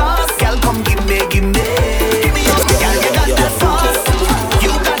sweet sauce. Girl, come give me. Give me up. Girl, you got that sauce,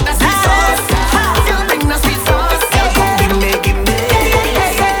 you got that sweet sauce. Girl, bring that sweet sauce. Girl, come give me.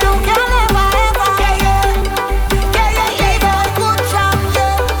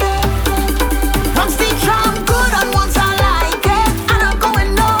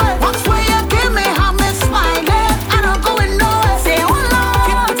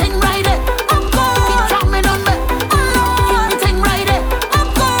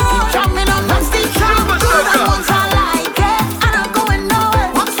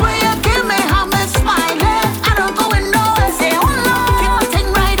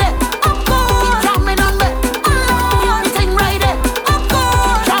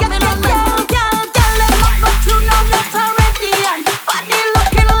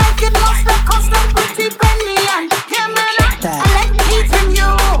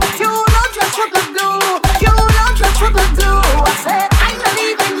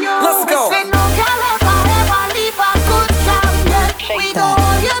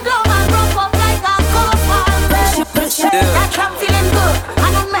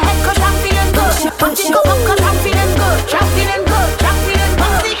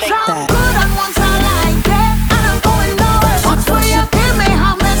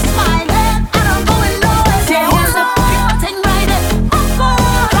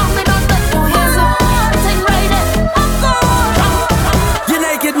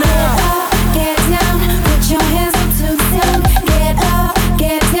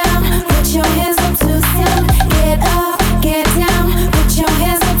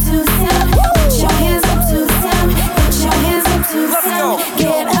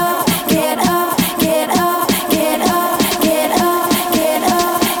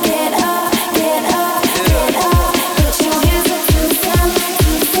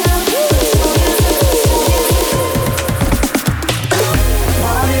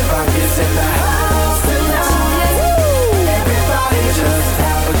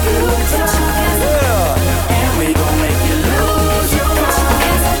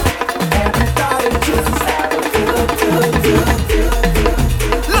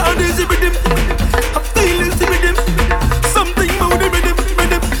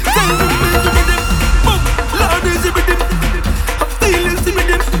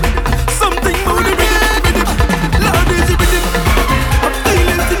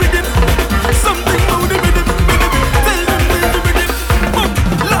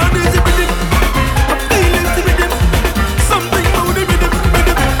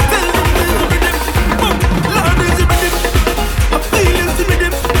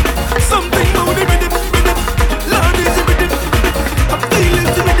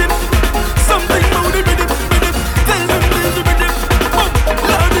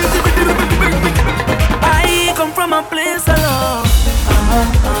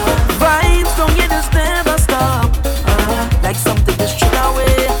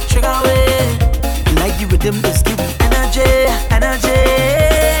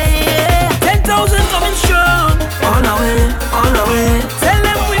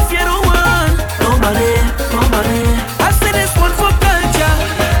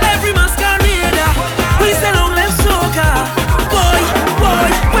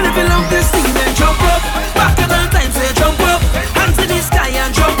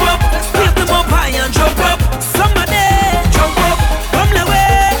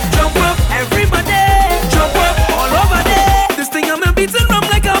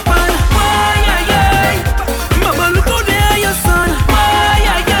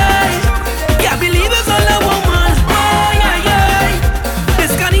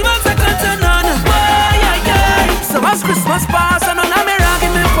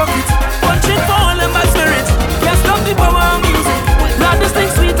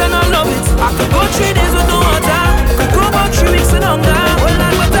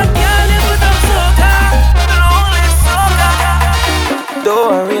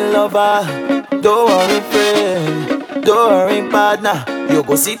 lover, don't worry friend, don't worry partner, you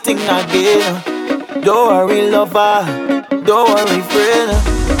go see thing again. Don't worry lover, don't worry friend,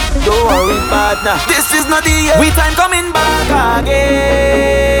 don't worry partner. This is not the end. We time coming back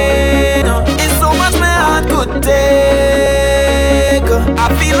again. It's so much my heart could take. I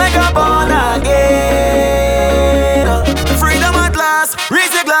feel like I'm born again. Freedom at last,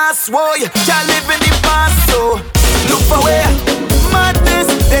 raise your glass. Whoa, you can't live in the past. So look for where madness,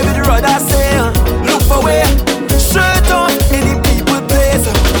 David Rudder sail. Look for where shirt on in the people place.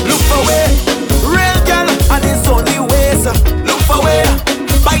 Look for where real girl and it's only ways. Look for where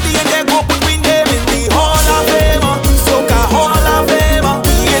by the end they go put me name in the Hall of Fame. Soca Hall of Fame.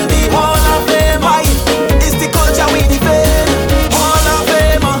 We in the Hall of Fame. Why? It's the culture we defend. Hall of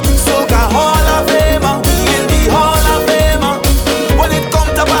Fame. Soca Hall of Fame. We in the Hall of Fame. When it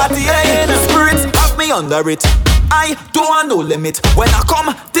comes to party, spirits have me under it. I don't want no limit. When I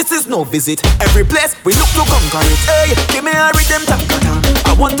come, this is no visit. Every place we look to conquer it. Hey, give me a rhythm tap.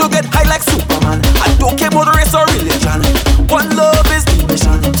 I want to get high like Superman. I don't care about race or religion. One love is the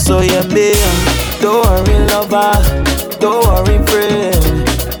mission. So yeah, me, don't worry lover, don't worry friend,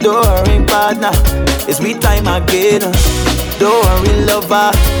 don't worry partner. It's we time again. Don't worry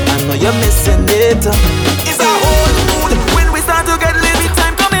lover, I know you're missing it. It's a whole mood when we start to get lit.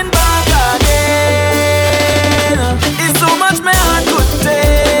 Time coming back again. It's so much my heart could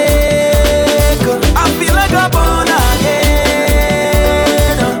take. I feel like I'm born again.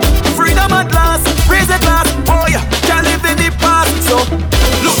 Freedom at last, raise a glass. Oh yeah, can't live in the past. So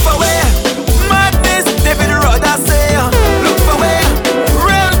look for where madness, David Rudder say. Look for where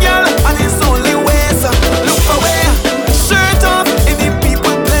real girl and it's only ways. Look for where shirt off in the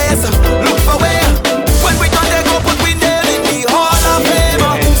people place. Look for where when we done they go put we name in the Hall of Fame.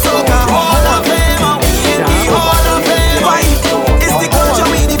 Soca Hall of Fame. We in the Hall of Fame. Why? It's the culture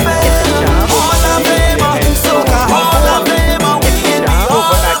we defend. Hall of Fame. Soca Hall of Fame. We in the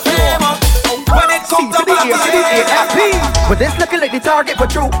Hall of Fame. When it comes to party, but this looking like the target for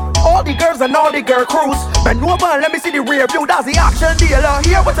true. All the girls and all the girl crews. Bend over and let me see the rear view. That's the action dealer.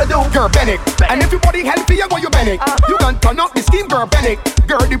 Here what to do. Girl Bennett. And if your body healthy, you go you Bennett. You can turn up the scheme, girl Bennett.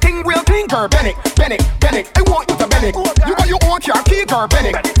 Girl, the thing real clean, girl Bennett. Bennett, Bennett. I want you to Bennett. You got your own car key, girl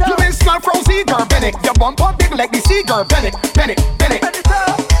Bennett. You been smell frozen, girl Bennett. Your bump up big like the sea, girl Bennett. Bennett, Bennett.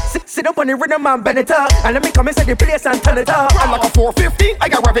 Sit up on the rhythm and bend it up. And let me come inside the place and turn it up. I'm like a 450, I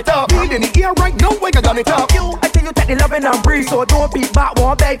got rev it up. Beat in the ear right now, I got done it up. I tell you take the loving and breeze. So don't beat back,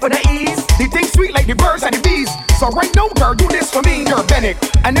 one bag for the ease. The thing sweet like the birds and the bees. So right now, girl, do this for me, girl Bennett.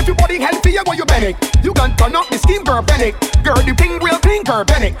 And if your body healthy, you go you Bennett. You can turn up the scheme, girl Bennett. Girl, the thing real clean, girl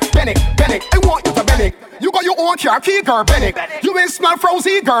Bennett. Bennett, Bennett, I want you to Bennett. You got your own car key, girl Bennett. You ain't smell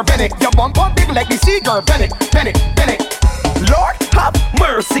frozen, girl Bennett. Your bump up big like the sea, girl Bennett. Bennett, Bennett. Lord have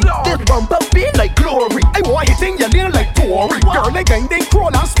mercy, Lord. This bumper feel like glory. I want it in your lane like Tory. Girl, like bang, they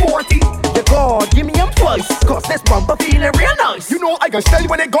crawl and sporty. The God, give me a voice, cause this bumper feeling real nice. You know I can tell you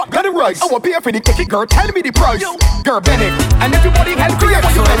when they got the rice. I will pay for the ticket, girl, tell me the price. Girl Bennett, and everybody healthy, you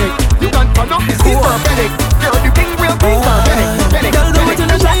want you Bennett. You can turn up the scheme, girl Bennett. Girl, the thing real clean, girl Bennett. Bennett, Bennett,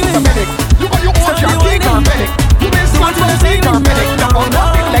 Bennett. You got your own car key, girl Bennett. You been smart from the girl Bennett. You on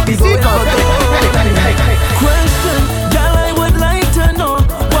up big like the sea, girl Bennett. Bennett, Bennett, Bennett. Question.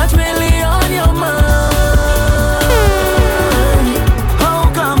 What's really on your mind?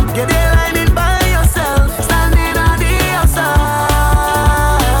 How come you're there lining by yourself, standing on the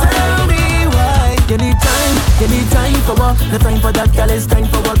outside? Tell me why. You need time for what? The time for that girl is time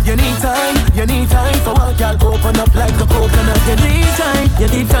for what? You need time for what? Girl, open up like a coconut. You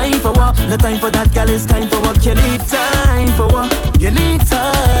need time for what? The time for that girl is time for what? You need time for what? You need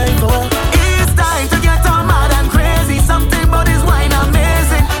time for what? It's time to get all mad and crazy. Something about this wine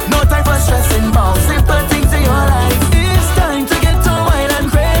amazing. No time for stressing about simple things in your life. It's time to get so wild and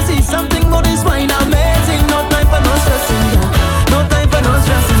crazy. Something about this wine amazing. No time for no stressing, yeah. No time for no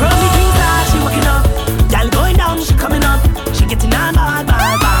stressing. From the things that she walking up, girl going down, she coming up. She getting on bad.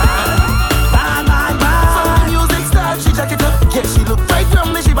 So when the music starts, she jack it up. Yeah, she look right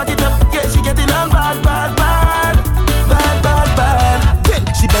from me, she back it up. Yeah, she getting on bad. Then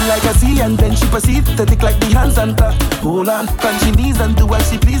she bend like a sea and then she proceeds to take like the hands and top. Hold on, from she knees and do what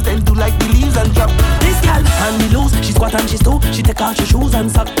she please, then do like the leaves and drop. This girl, hand me loose, she squat and she stoop. She take out her shoes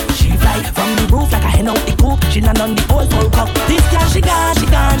and sock. She fly from the roof like a hen out the coop. She land on the old full cup. This girl, she gone.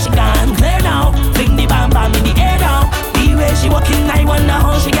 Clear now, fling the bam in the air now. The way she walking, I wonder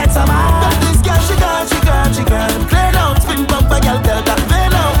how she gets so mad. This girl, she gone. Clear now, spin bump a girl, tell that clear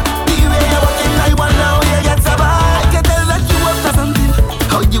now. The way you walking, I wonder how you get so mad. I can tell that you up for something.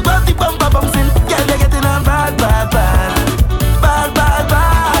 How you have the bumper bouncing, girl, you getting on bad.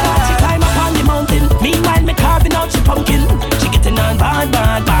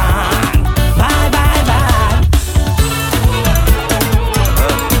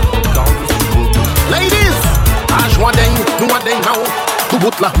 Now, do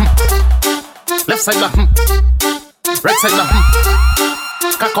boot la left side la right side la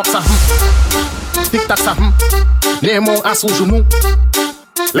cock up sa tic tac sa les mots à sous genou.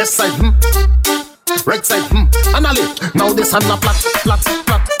 Left side right side and allez. Now this hand la flat flat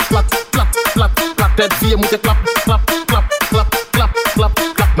flat flat flat flat flat head feel move clap clap clap clap clap clap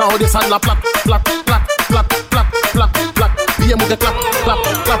clap. Now this hand la flat flat flat flat flat flat flat feel move clap clap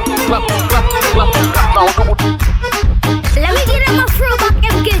clap clap clap clap. Now let me get him a throwback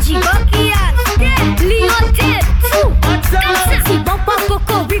MKG Bucky Leon Ted si bon pas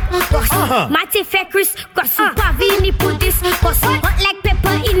beaucoup Rick Mate fait Chris cause Supa Vini put this cause hot like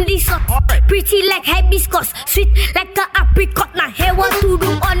pepper in this hot pretty like hibiscus sweet like a apricot now here what to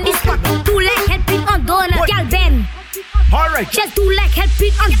do on this spot do like helping on donut gal Ben alright just do like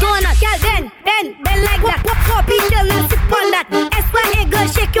helping on donut gal Ben like that copy tell me sip on that S1 girl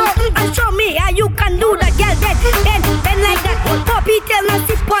shake your and show me how you can do that gal Ben like that copy tell me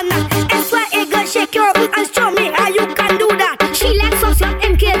sip on that S1 girl shake your and show me how you can do that she like some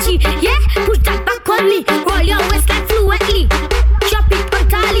MKG yeah push that back on me roll your waist like fluently chop it on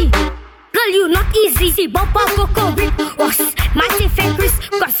tally girl you not easy see bumper coco Rick was Mate fait Chris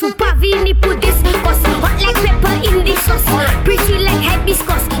cause Supa Vini put this cause hot like pepper in this sauce pretty like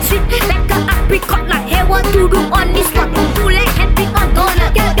hibiscus sweet like a apricot now here what to do on this spot do like helping on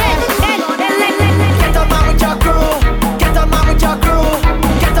donut get on man with your crew get on man with your crew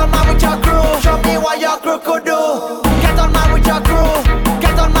get on man with your crew show me what your crew could do get on man with your crew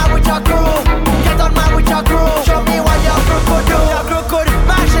get on man with your crew get on man with your crew show me what your crew could do your crew could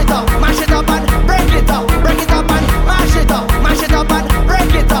mash it up and break it up and mash it up and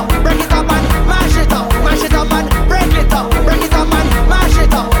break it up and mash it up and break it up and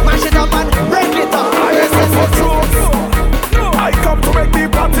mash it up and break it up. I come to make the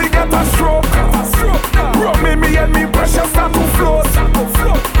party get a stroke. Rub me and me pressure start to float.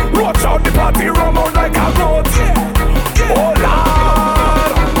 Watch out the party run out like a goat. Oh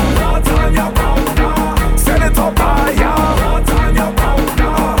Lord, what on your powder? Send it up higher. What on your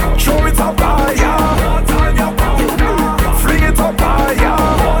powder? Show it up higher. What on your powder? Fling it up higher.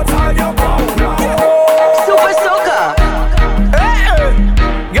 What on your powder? Supa Soca. Hey,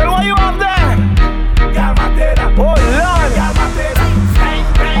 girl, what you have there? Oh Lord,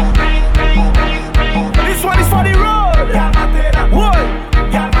 this one is for the road. What?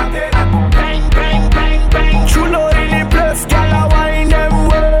 True load in the place, girl, I wine them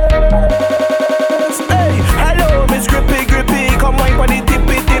ways. Hey, hello, Miss Grippy, come wine for the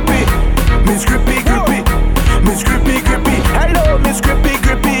tippy. Miss Grippy, hello, Miss Grippy,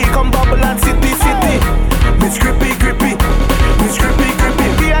 come bubble and city. Miss Grippy,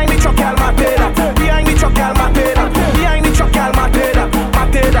 behind the truck, girl, matera. Behind the truck, girl, matera. Behind the truck, girl, matera.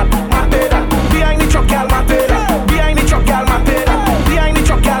 Behind the truck, girl, matera. Behind the truck, girl, matera. Behind the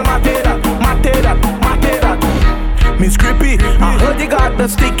truck, girl, matera. Miss Grippy, I heard you got the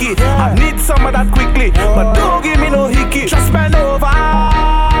sticky. I need some of that quickly, but don't give me no hickey. Just bend over. And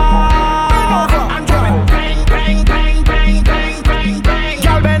drop it. Bang.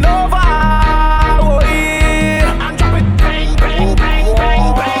 Girl, bend over. Oh yeah. And drop it. Bang.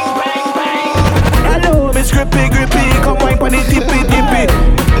 Hello, Miss Grippy, come wine for the tippy.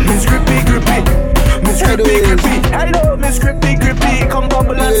 Miss Grippy. Hello, Miss Grippy, come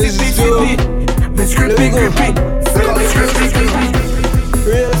bubble and city. Miss Grippy.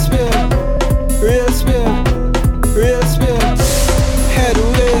 Real spill, head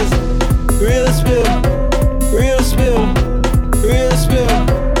whiz, real spill.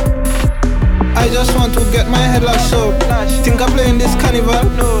 I just want to get my head lashed up. Think I'm playing this carnival?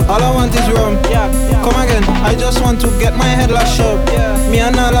 All I want is rum. Come again, I just want to get my head lashed up. Me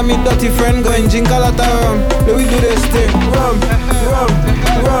and all of me dirty friend going drink a lot of rum. Let me do this thing. Rum.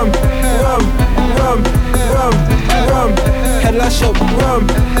 Head lash up. Rum.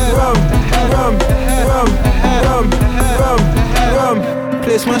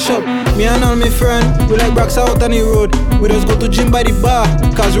 Place my shop. Me and all my friend, we like bracks out on the road. We just go to gym by the bar,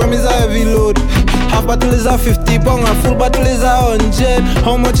 cause rum is a heavy load. Half bottle is a 50 pound, a full bottle is a 100.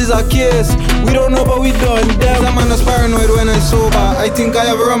 How much is a case? We don't know, but we done them. I'm on a paranoid when I sober. I think I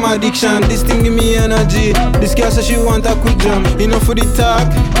have a rum addiction. This thing give me energy. This girl says she want a quick jam. Enough for the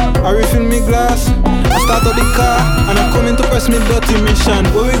talk, I refill me glass. I start up the car, and I'm coming to press me dirty mission.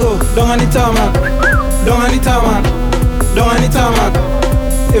 Where we go? Down on the tarmac.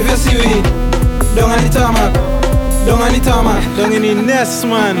 If you see me, down on the tarmac. Down in the nest,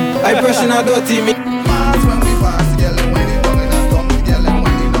 man. I press in a dirty me.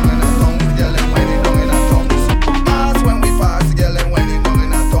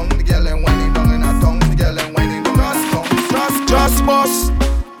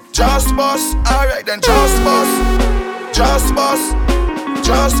 boss. Alright then, just boss. Just boss.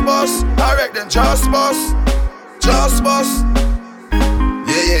 Just boss. Alright then, just boss. Just boss.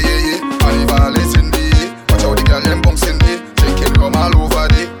 Yeah. Carnival is in the air. Watch how the girl them bounce in the air. Drinking come all over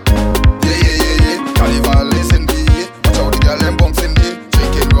the. Yeah. Carnival is in the air. Watch how the girl them bounce in the air.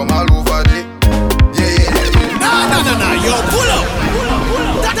 Drinking come all over the. Yeah. Nah, yo, pull up.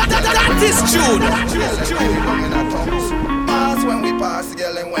 That is June. Pass when we pass, the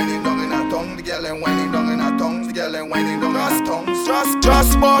girl and whining down in her tongue. The girl and whining down in her tongue. The girl and whining down in her tongue.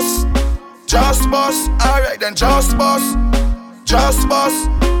 Just boss. Just boss. Alright then, just boss. Just boss.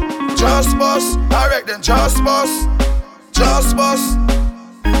 Just boss. Alright then, just boss. Just boss.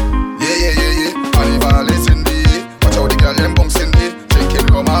 Yeah. Carnival is in the air. Watch how the girl them bounce in the air. Drinking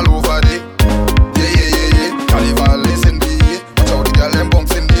come all over the. Yeah. Carnival is in the air. Watch how the girl them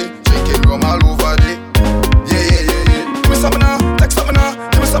bounce in the air. Drinking come all over the. Yeah. Give me some now, take some now.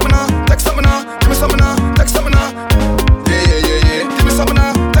 Give me some now, take some now. Give me some now, take some now. Yeah. Give me some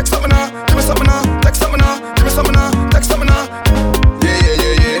now, take some now. Give me some now, take some now. Give me some now, take some now.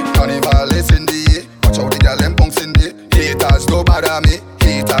 Yeah. Carnival is in the air. Watch how the girl them bounce in the air. Haters don't bother me.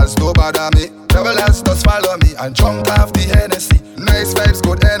 Haters don't bother me. Travelers just follow me and drunk off the Hennessy. Nice vibes,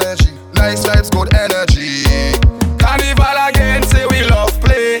 good energy. Nice vibes, good energy. Carnival again, say we love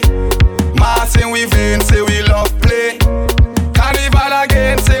play. Martin we vain, say we love play. Carnival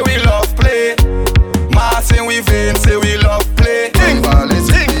again, say we love play. Martin we vain, say we love play. Carnival is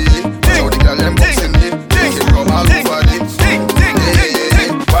in the air. So the girl them bounce in the air. They come all over the.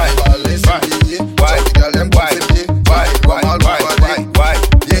 Carnival is in the air. So the girl them bounce in the air. Why?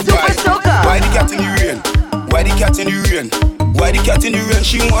 Why the cat in the rain? Why the cat in the rain? Why the cat in the rain?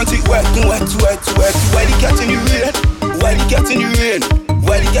 She wants it wet. Why the cat in the rain? Why the cat in the rain?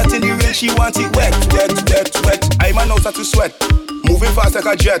 Why the cat in the rain? She wants it wet. I'm an out to sweat, moving fast like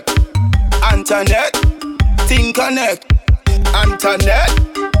a jet. Antoinette, think connect. Antoinette,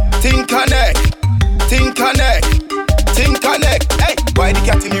 think connect. Hey, why the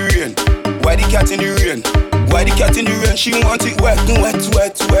cat in the rain? Why the cat in the rain? Why the cat in the rain? She wants it wet. Why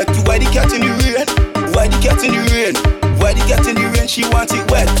the cat in the rain? Why the cat in the rain? Why the cat in the rain? She wants it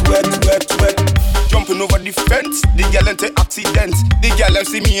wet. Jumping over the fence, the girl into accident. The girl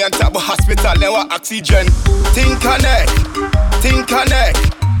see me and tap a hospital, now oxygen. Think connect.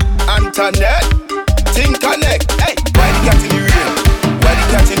 Antoinette, think connect. Hey, why the cat in the rain? Why the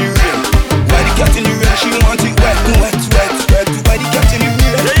cat in the rain? Why the cat in the rain? She wants it wet. Why the cat in the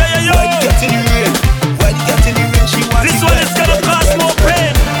rain? Why the cat in the rain? Why the cat in the rain? She wants it wet. This one is gonna cause more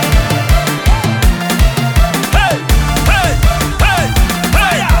pain.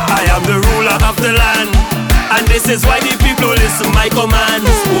 I am the ruler of the land, and this is why the people listen my commands.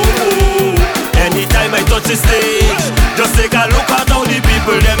 Anytime I touch the stage, just take a look at how the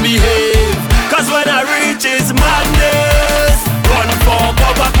people them behave. Cause when I reach it's madness. Run for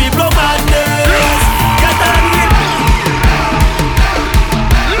cover, people madness. Get on with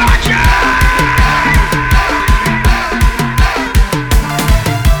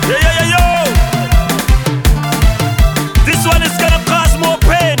yo. This one is gonna cause more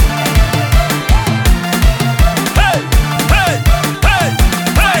pain.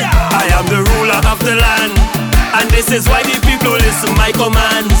 I am the ruler of the land, and this is why the people listen my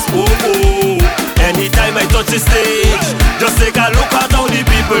commands. Anytime I touch the stage, just take a look at how the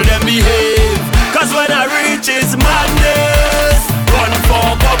people them behave. Cause when I reach it's madness. Run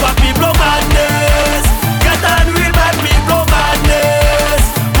for cover, people madness. Get on real bad people madness.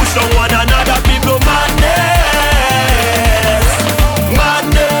 Push on one another, people madness.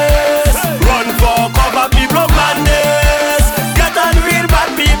 Run for cover, people madness. Get on real bad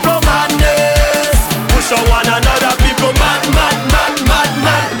people madness. Push on one another, people mad.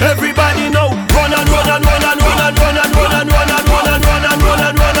 Everybody know, run and run and run and run and run and run and run and run and run and run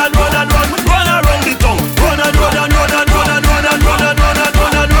and run and run and run around the town. Run and run and run and run and run and run and run and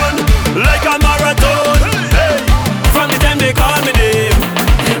run and run like a marathon. Hey, from the time they call me name,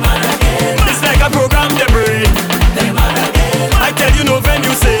 it's like a program they bring. I tell you no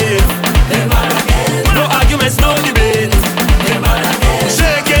venue safe, no arguments, no debate.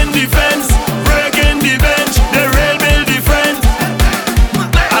 Shaking the fence, breaking the bench, the rail build the friend.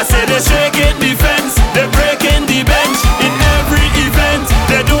 I say they shaking the fence, they breaking the bench. In every event,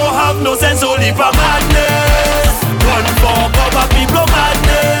 they don't have no sense, only for madness. Run for cover, people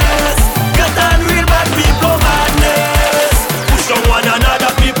madness. Get on real bad people madness. Push on one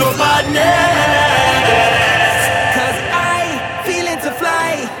another, people madness. Cause I feeling to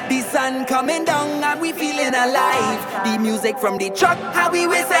fly. The sun coming down and we feeling alive. The music from the truck, how we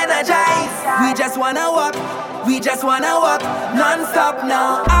was energized. We just wanna walk We just wanna walk non-stop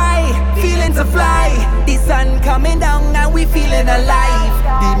now. I feeling to fly. The sun coming down and we feeling alive.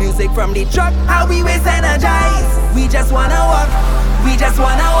 The music from the truck, how we waste energize. We just wanna walk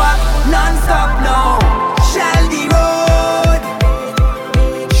non-stop now. Shall the road,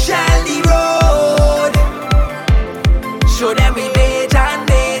 show them we Bejan.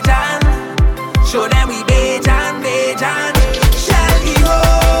 Show them we Bejan. Shall the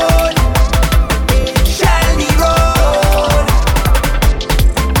road,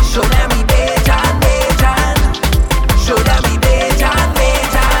 show them we Bejan. Show them we Bejan.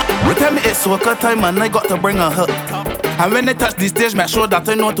 We tell me it's soca time and I got to bring her hook. And when they touch the stage, make sure that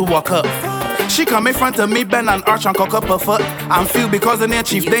I know to walk up. She come in front of me, bend and arch and cock up her foot. I'm feel because of their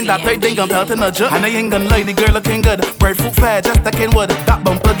chief thing that I think I'm pelting a jet. And I ain't gonna lie, the girl looking good. Breadfruit fair, just like in wood. That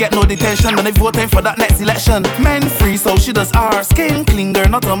bumper get no detention, and they voting for that next election. Men free, so she does our skin clean, girl,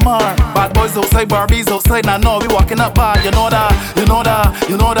 not a mar. Bad boys outside, Barbies outside, now no, we walking up bad. You know that.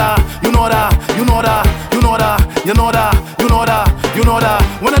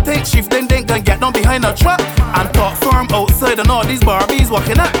 When I take chief, then they gonna get down behind a truck and talk firm outside, and all these Barbies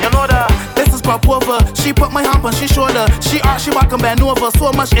walking up. You know that. This is pop over. She put my hand on she shoulder. She arch, she back and bend over.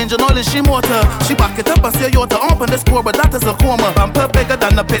 So much engine oil in she motor. She back it up and say yo to open this score, but that is a coma. Bumper bigger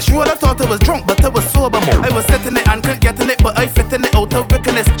than the pitch roll. I thought it was drunk, but it was sober. I was sitting it and couldn't get in it, but I fit in it out of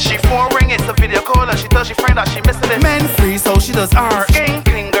wickedness. She phone ring, it's a video call, and she tells she friend that she missing it. Men free, so she does our skin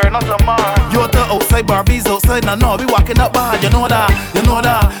clean, girl, not a mar. You're the outside, Barbies outside, now no, we walking up bad. You know that.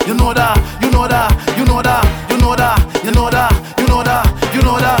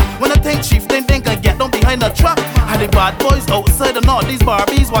 When I think chief, then think I get down behind the truck. And the bad boys outside and all these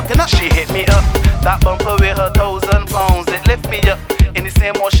Barbies walking up. She hit me up, that bumper with her 1,000 pounds. It lift me up, in the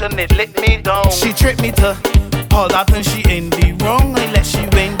same motion it lit me down. She tricked me to all that and she in the wrong. I let she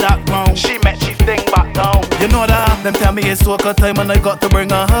win that round. She met she thing back down. You know that, them tell me it's soca time and I got to bring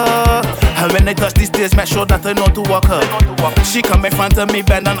her. And when they touch these days, make sure that I know to walk her. She come in front of me,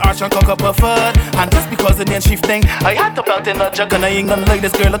 bend and arch and cock up her foot. And just because the name chief thing, I had to belt in a jug. And I ain't gonna lie,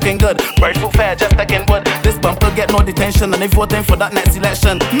 this girl looking good. Breadfruit fair, just like in wood. This bumper get no detention, and they voting for that next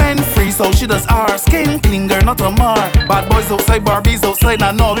election. Men free, so she does our skin clean, girl, not a mar. Bad boys outside, Barbies outside,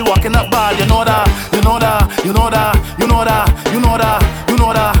 now no, we walking up bad. You know that.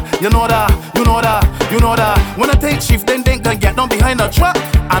 When I take chief, then they gonna get down behind the truck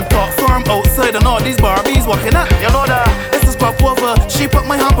and talk firm outside, and all these Barbies walking up. You know that. This is pop over. She put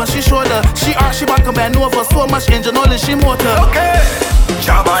my hand on she shoulder. She arch, she back and bend over. So much engine oil in she motor. Okay.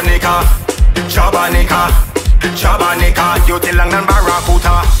 Jabanika, you tilang nan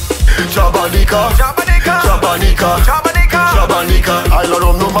Barracuda. Jabanika, I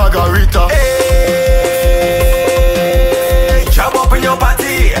love no margarita. Hey, jab up in your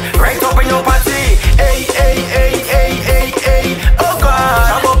party, right up in your party. Hey, oh God.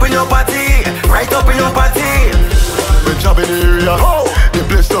 Jab up in your party, right up in your party. The jab in the area, the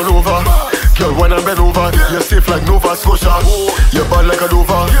place turn over. Girl, when I bend over, you're safe like Nova Scotia. You're bad like a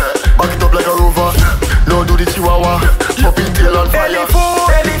Dover, back it up like a Rover. No do the Chihuahua, puppy tail on fire. Belly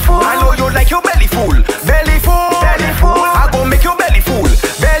full, I know you like your belly full. Belly full, I gon' make your belly full.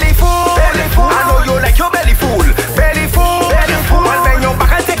 Belly full, I know you like your belly full. Belly full, I'll bend your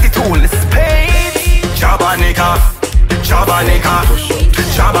back and take the tool. Spade, Jabanika,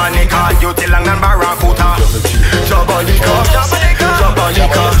 you tilang nan Barracuda. Jabanika,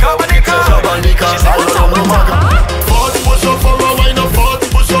 I love no margarita. 40 push up for a wine, 40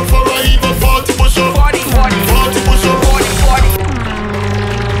 push up for a even 40 push up. 40 push up.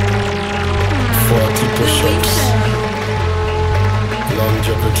 40 push-ups.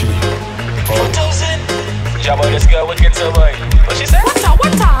 Longevity. 4,000. Jabba, this girl wicked so boy. What she say? What's up?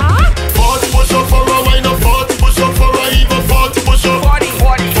 40 push up for a wine, 40 push up for a even 40 push up. 40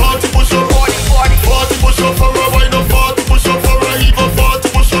 push up. 40 push up for a wine, 40 push up for a even 40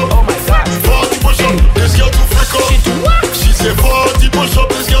 push up. Oh my God. 40 push up. This girl too freak up. She do what? She say 40 push up.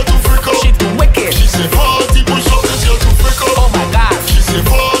 This girl too freak up. She do wicked. She say 40 push up. This girl too freak up. Oh my God. She say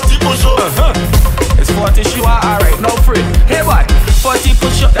 40 push up. It's 40, she want alright, no free. Hey boy, 40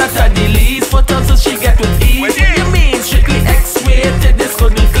 push up, that's a delete. 4,000 she get with ease. What do you mean? Strictly X-rated, this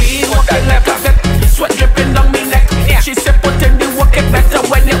couldn't clean. Walking like a vet, sweat dripping down me neck. She said put in the work, it better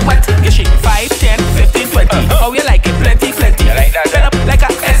when it wet. Yeah, she 5, 10, 15, 20. Oh, you like it? Plenty. You like that? Bend up like a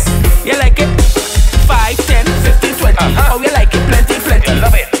S. You like it? 5, 10, 15, 20. Oh, you like it? Plenty. You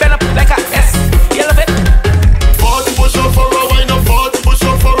love it. Bend up like a S. You love it? 40 push up for a wine, 40 push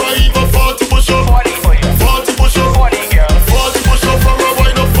up for a even 40 push up. 40 push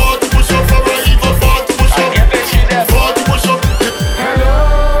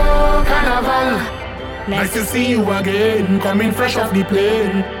Nice to see you again, coming fresh off the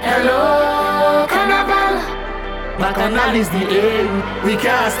plane. Hello, Carnival. Bacchanal is the aim. We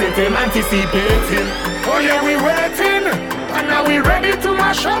can't stay them anticipating. Oh yeah, we waiting, and now we ready to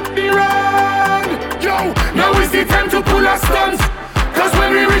mash up the road. Yo, now is the time to pull our stunts. Cause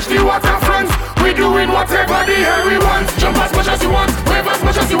when we reach the waterfront, we doing whatever the hell we want. Jump as much as you want, wave as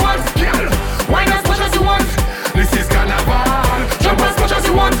much as you want, girl. Wine as much as you want. This is Carnival. Jump as much as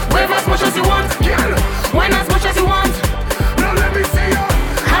you want, wave as much as you want, girl. Wine as much as you want. Now let me see you.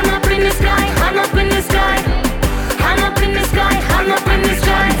 Hand up in the sky, hand up in the sky. Hand up in the sky, hand up in the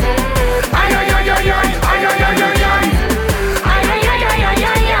sky. Ay ay ay ay ay, ay ay ay ay ay. Ay ay ay ay ay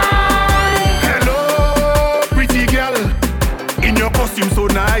ay ay. Hello, pretty girl. In your costume so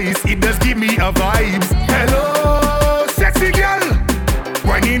nice, it does give me a vibes. Hello, sexy girl.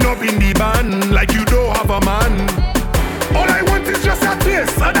 Winding up in the band like you don't have a man. All I want is just a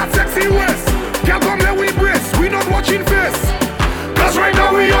taste of that sexy waist. Can't come let we brace, we not watching face. Cause right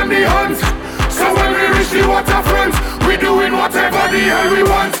now we on the hunt. So when we reach the waterfront, we doing whatever the hell we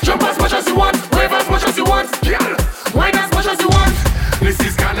want. Jump as much as you want, wave as much as you want, girl. Wine as much as you want. This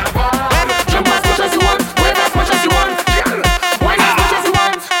is Carnival. Jump as much as you want, wave as much as you want, girl. Wine as much as you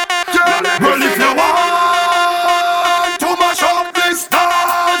want. Well, if you want to mash up this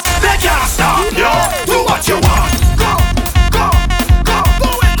dance, they can't stop you. Do what you want. Go, go, go,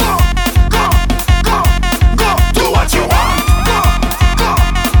 go it, go, go, go, go. Do what you want. Go, go,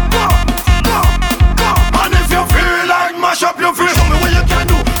 go, go, go. And if you feel like mash up your feet, show me what you can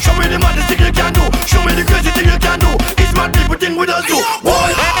do. Show me the maddest thing you can do. Show me the crazy thing you can do. It's my people thing with us do.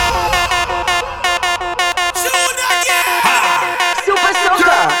 Boy. Supa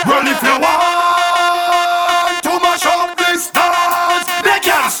Soca. Well, if you want to mash up this dance, they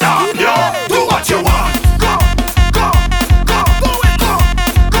can't stop you. Do what you want. Go, go, go, go it, go,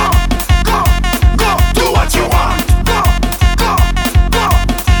 go, go, go. Do what you want. Go, go, go,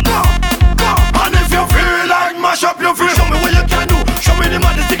 go, go. And if you feel like mash up your feet, show me what you can do. Show me the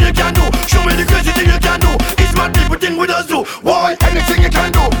maddest thing you can do. Show me the crazy thing you can do. It's my people thing with us do. Why? Anything you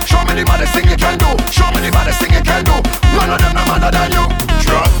can do. Show me the maddest thing you can do. Show me the maddest thing you can do. None of them no madder than you.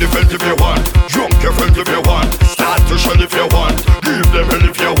 Drop the felt if you want. Drunk your felt if you want. Start to shell if you want. Give them hell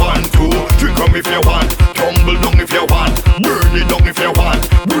if you want to. Drink 'em if you want. Tumble down if you want. Burn it down if you want.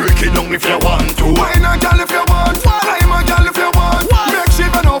 Break it down if you want to. Wine a girl if you want. Climb a girl if you want. Make she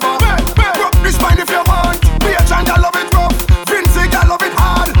bend over. Rock the spine if you want. Beach and girl love it rough. Vincy girl love it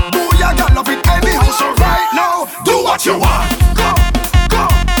all. Booyah girl love it anyhow. So right now, do what you want. Go, go,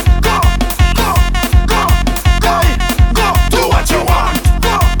 go, go, go, go, go. Do what you want.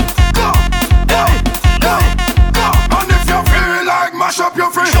 Go, go, hey, hey, go. And if you feel like mash up your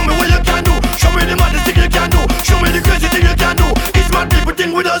feet, show me what you can do. Show me the maddest thing you can do. Show me the crazy thing you can do. It's my people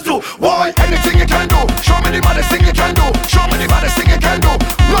thing with us do. Why? Anything you can do. Show me the maddest thing you can do. Show me the maddest thing you can do.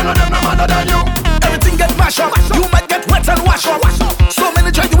 None of them no madder than you. Everything get mashed up. You might get wet and wash up. So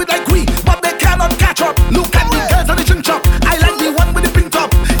many try to do it like we, but they cannot catch up. Look at the girls on the chin chop. I like the one with the pink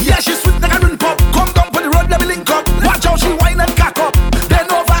top. Yeah, she's sweet like a ring pop. Come down for the road, let me link up. Watch how she whine and cock up.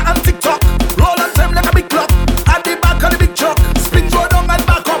 Then over and TikTok. Roll on time like a big clock. At the back of the big truck. Spin go down and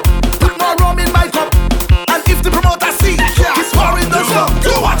back up. Put more rum in my cup. And if the promoter see, he's pouring the stuff.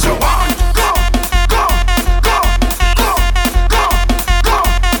 Do what you want. Go, go, go, go, go, go,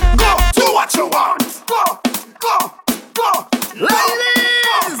 go. Do what you want. Go, go, go.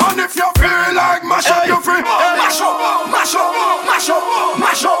 Ladies! And if you feel like mash up your feet, mash up, mash up, mash up,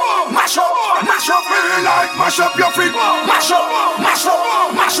 mash up, mash up, mash up. Feel like mash up your feet, mash up, mash up,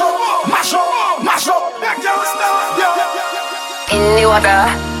 mash up, mash up, mash up. In the water,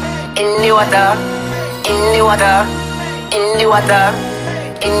 in the water, in the water, in the water,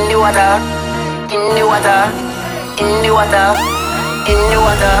 in the water, in the water, in the water, in the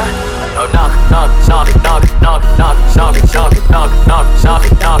water. Knock, knock, knock, knock, knock, knock, knock, knock, knock, knock, knock, knock,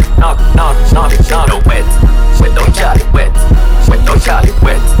 knock, knock, knock, knock, knock. No wet, sweat on Charly wet, sweat on Charly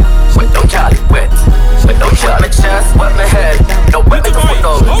wet, sweat on Charly wet, sweat on Charly. Wet my chest, wet my head, no wet me to foot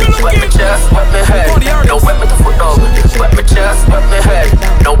dog. Wet my chest, wet my head, no wet me to foot dog. Wet my chest, wet my head,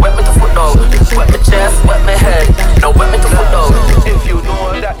 no wet me to foot dog. Wet my chest, wet my head, no wet me to foot dog. If you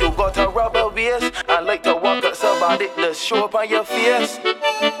know that you got a rubber waist, I like to walk up somebody to show up on your face.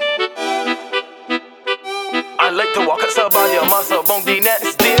 I like to walk up somebody your muscle on the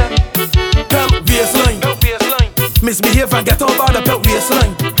next day. Pelt baseline, misbehave and get over the pelt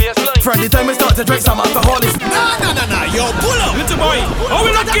baseline. From the time we start to drink some alcoholics. Nah, yo, pull up. Little boy, how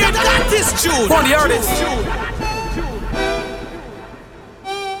we not get that this tune? Quan De Artist.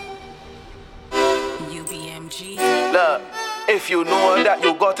 Look, if you know that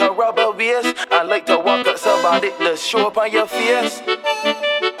you got a rubber waist. I like to walk up somebody to show up on your face.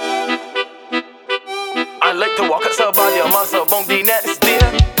 I like to walk up somebody a muscle bone the next day.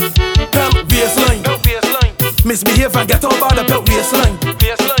 Belt waistline. Misbehave and get over the belt waistline.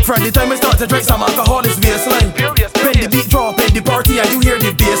 From the time we start to drink some alcohol, it's waistline. When the beat drop in the party and you hear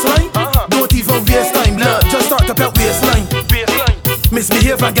the bassline, don't even waste time, love, just start to belt waistline.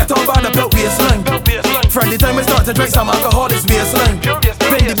 Misbehave and get over the belt waistline. From the time we start to drink some alcohol, it's waistline.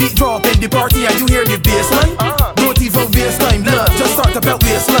 When the beat drop in the party and you hear the bassline, don't even waste time, love, just start to belt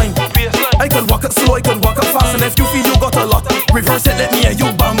waistline. I can walk up slow, I can walk up fast, and if you feel you got a lot, reverse it, let me and you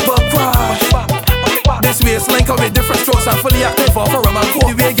bumper crash. This waistline come with different strokes, I'm fully active off a rum and coke.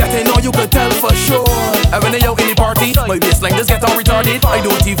 The way I get in, now you can tell for sure. And when they out in the party, my waistline just get all retarded. I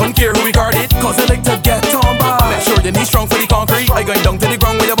don't even care who record it, cause I like to get on by. Make sure your knees strong for the concrete. I going down to the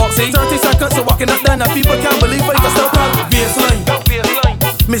ground with a boxing. 30 seconds to walking up then, and people can't believe I can still tell. Waistline,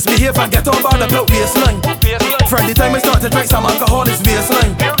 misbehave and get on by the belt waistline. From the time I start to drink some alcohol, it's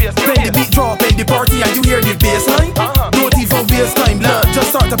waistline. When the beat drop in the party and you hear the bassline, don't even waste time, love,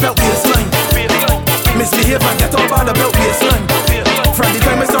 just start to belt waistline. Misbehave and get over the belt waistline. From the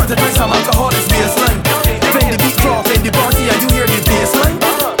time I start to drink some alcohol, it's baseline. When the beat drop in the party and you hear the bassline,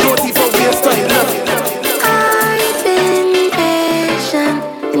 don't even waste time, love. I've been patient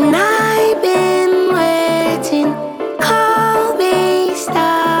and I've been waiting. Call me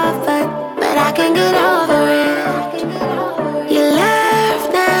stubborn, but I can get over it. You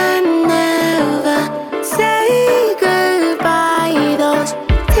left and never say goodbye. Those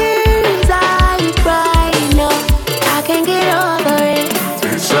tears I cried, no, I can get over it.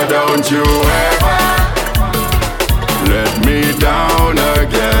 So don't you ever let me down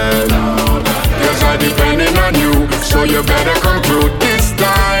again, 'cause I'm depending on you, so you better come through this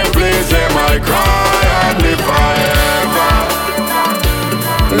time. Please hear my cry, and if I ever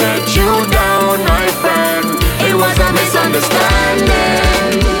let you down, my friend, it was a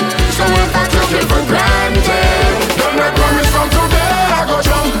misunderstanding. So if I took it for granted, then I promise from today I go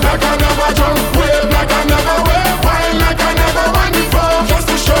jump like I never jump, wave like I never wave, wine like I never wine before, just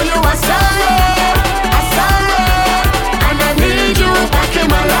to show you a sorrow, and I need you back in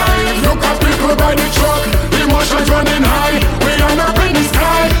my life. Look at people by the truck, emotions running high, we are up in the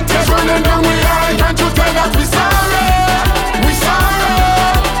sky, tears running down we eye. Can't you tell that we sorry,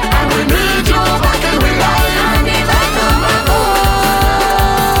 and we need you back in my life. And if I come back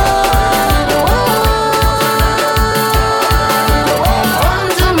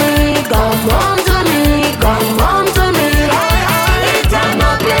home to me, come home to me, come home to me. It's no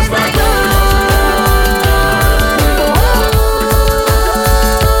place like home.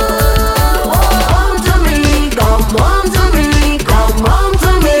 Home to me, come home to me, come home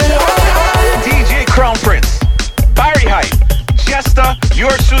to me. DJ Crown Prince, Barry Hype, Jester,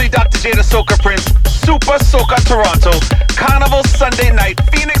 yours truly, Dr. J the Soca Prince, Supa Soca Toronto, Carnival Sunday night,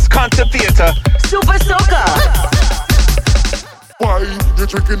 Phoenix Concert Theatre, Supa Soca. Why you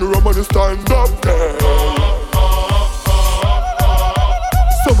drinking the rum and you stand up there?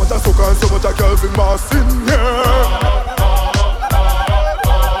 So much a soca and so much a Kelvin Mass in here.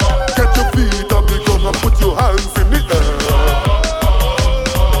 Get your feet up, big up and put your hands in the air.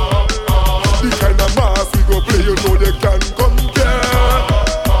 The kind of mass we go play, you know they can compare.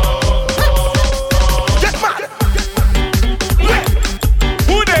 Get mad!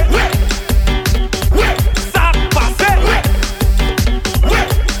 Who they? Ça passe.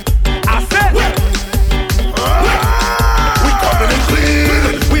 I said. We coming in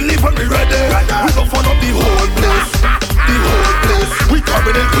clean, we live when we ready. We go fun up the whole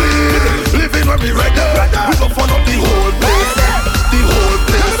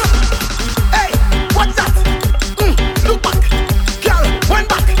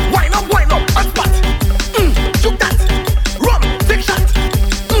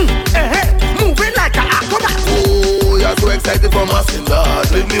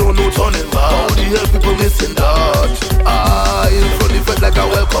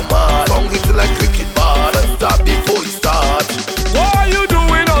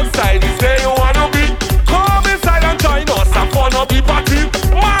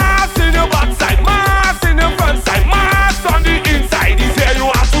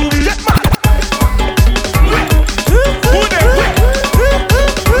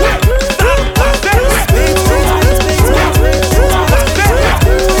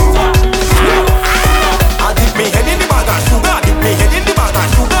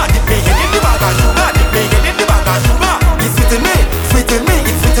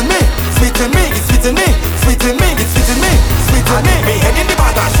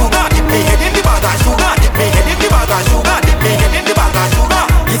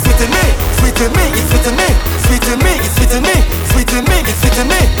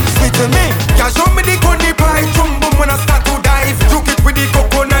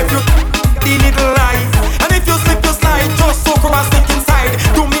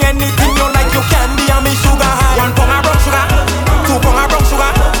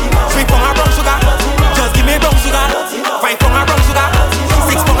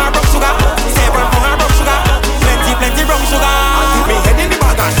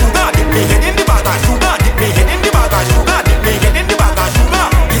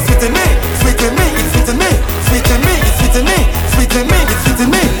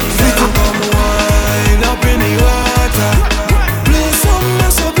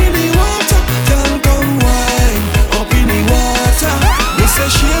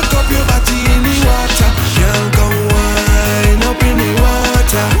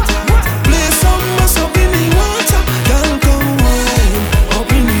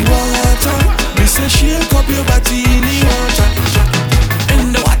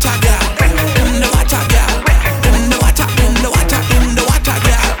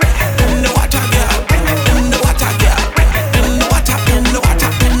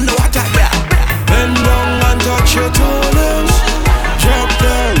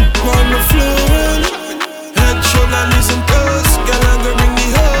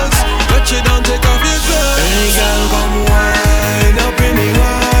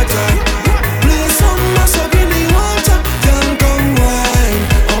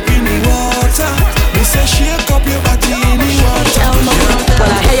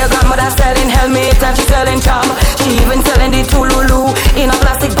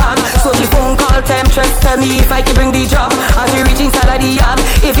tell me if I can bring the job. As we reach inside of the yard,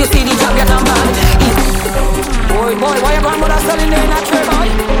 if you see the job, get on bad. Boy, why your grandmother selling there in that tray, boy?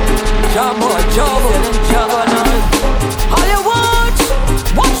 Job, boy, job and all. All you watch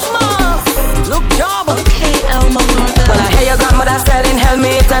more. Look, job. Okay, Elma. Well, I hear your grandmother selling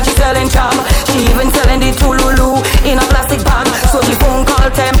helmet and she selling charm. She even selling the Tululu in a plastic bag. So she phone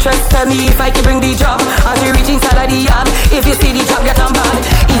call temptress, tell me if I can bring the job. As we reach inside of the yard, if you see the job, get on bad.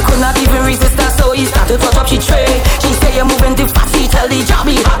 He could not even resist her, so he started to touch up she tray. She say you're moving too fast, she tell the job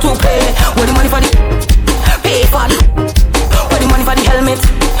he had to pay. What the money for the pay for the? What the money for the helmet?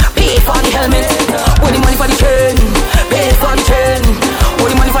 Pay for the helmet. What the money for the chain? Pay for the chain. What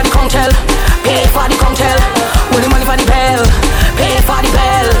the money for the conch shell? Pay for the conch shell. What the money for the bell? Pay for the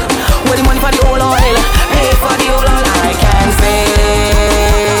bell. What the money for the oil oil? Pay for the oil oil. I can say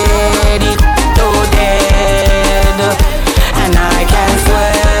the to dead, and I can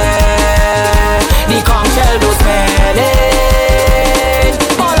swear the conch shell do smell it.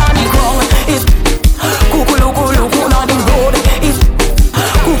 All on the ground is cuckoo on the road. Is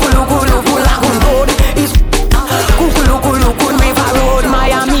cuckoo Lagoon Road. Is cuckoo River Road.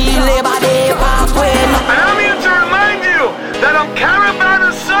 Miami Labor Day Parkway. I'm here to remind you that on Caravan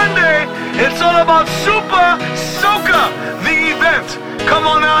Sunday, it's all about Supa Soca, the event. Come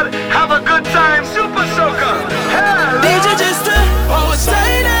on out, have a good time, Supa Soca. Hell, DJ just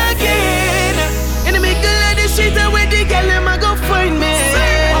outside again. And they make a lot of shit with the girl, them a go find me.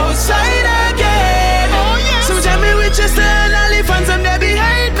 Outside again. So jam me with just and all the fans and they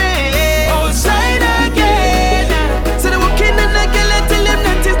behind me. Outside again. So they walking and the girl, I tell them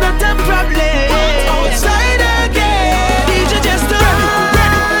that is not a problem. Outside again. DJ just ready.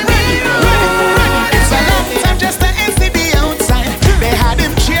 It's a long time just to see the outside. They had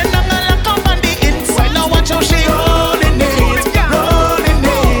him chained up and locked up on the inside. Now watch how she rolling it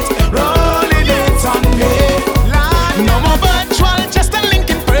on me. No more virtual, just a link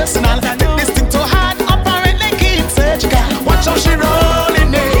in personal. This thing too hard, operate like it's surgical. Watch how she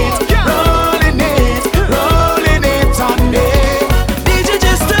rolling it on me. DJ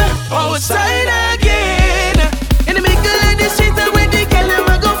just outside again. And they make a lot of shit with the girl, them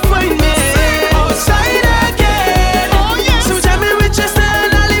a go find me. Outside again. So jam me with just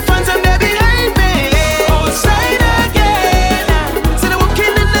and all the fans and they behind me. Outside again. So they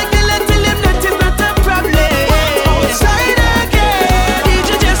walking in the girl, I tell them that is not a problem. Outside again. DJ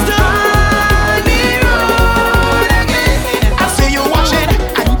just on the road again. I see you watching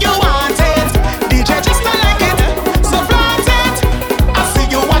and you want it. DJ just don't like it, so flaunt it. I see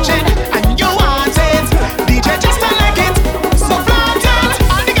you watching and you want it. DJ just don't like it, so flaunt it.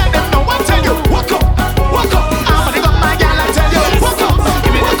 All the girls them know I tell you, walk up. I'm gonna got my girl, I tell you, walk up.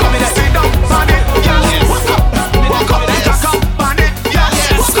 Give me the come in, sit down, on it, girl. Walk up, jack up, on it,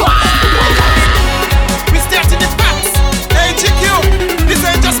 yes. Walk up. We starting the facts. Hey, GQ, this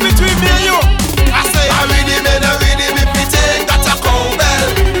ain't just between me and you. I say I really me take that a cowbell.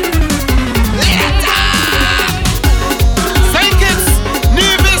 Thank it,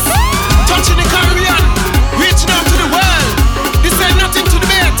 Nevis, touching the Caribbean, reaching out to the world. This ain't nothing to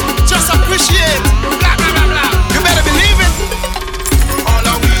debate, just appreciate. Blah blah blah blah. You better believe it. All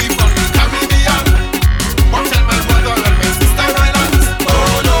of we from the Caribbean. What tell my brother and my sister islands?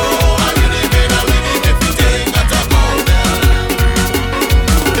 Oh no, I really me take that a cowbell.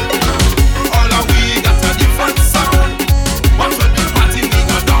 All of we got a different sound. Watch when we party, we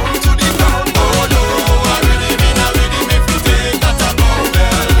go down to the ground. Oh no, I really me take that a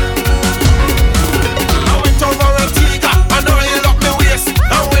cowbell. I went over Antigua and oil up my waist.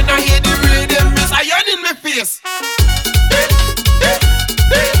 And when I hear the rhythm, miss, I yearn in my face.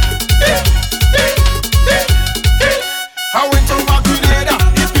 I went over Grenada,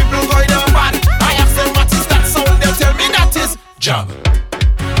 these people going down bad. I asked them what is that sound, they tell me that is jab.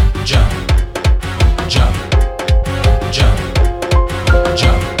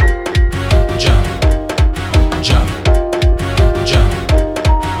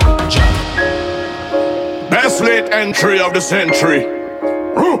 Best late entry of the century.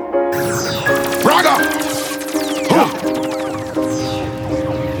 Braga.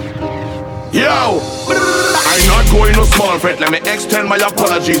 Yo. I'm not going no small fret. Let me extend my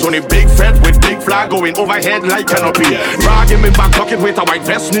apologies. On a big fret with big flag going overhead like canopy. Dragging me back pocket with a white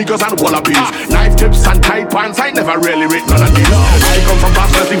vest, sneakers and wallabies. Knife tips and tight pants. I never really read none of these. I come from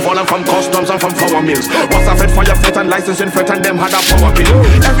past wrestling, fallen from customs and from flour mills. Was a fed fire fet and licensing fet and them had a power bill.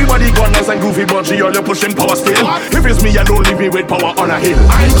 Everybody got nice and goofy, but she all you pushing power still. If it's me, you don't leave me with power on a hill.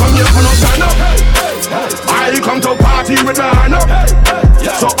 I come here for no stand up. I come to party with my hand up.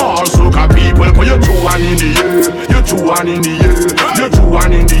 So all soca people, put your two one in the air. You two one in the air. You two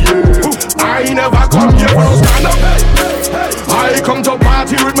one in the air. I never come here follow stand up. I come to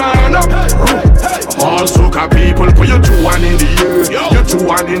party with my hand up. All soca people, put your 2 1 in the air. Your 2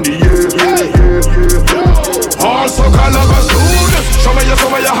 1 in the air. All soca lovers do this. Show me your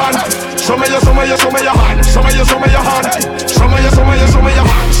hand. Show me your hand. Show me your hand. Show me your hand. Show me your hand. Show me your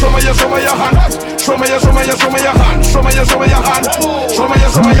hand. Show me your hand. Show me your hand. Show me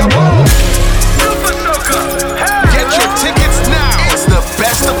your hand. Get your tickets now. It's the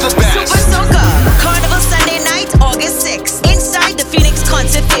best of the best. Supa Soca, Carnival Sunday night, August 6th, inside the Phoenix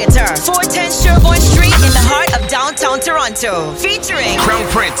Concert Theatre, 410 Sherbourne Street in the heart of downtown Toronto. Featuring Crown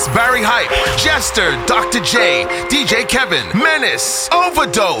Prince, Barry Hype, Jester, Dr. J, DJ Kevin, Menace,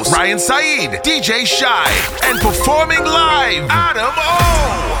 Overdose, Ryan Saeed, DJ Shy, and performing live, Adam O.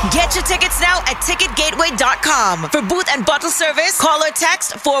 Get your tickets now at ticketgateway.com. For booth and bottle service, call or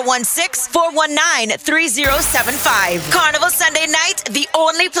text 416-419-3075. Carnival Sunday night, the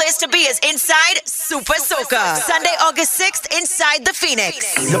only place to be is inside Supa Soca. Sunday, August 6th, inside the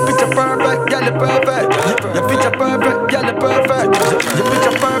Phoenix. Your picture perfect, girl, you perfect. Your picture perfect, girl, you perfect. Your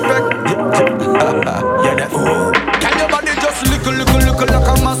picture perfect. Yeah, that ooh. Can your body just look like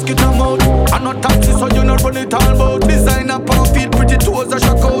a mosquito mouth? I'm not taxi, so you not run it all about. Designer, pound feet, pretty toes, a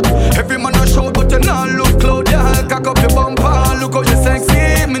shock out. Every man a show, but you not look cloud. Yeah, cock up your bumper, look how you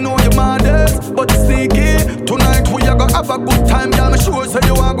sexy. Me know you modest, but you sneaky. Tonight we are gonna have a good time. Yeah, I'm sure so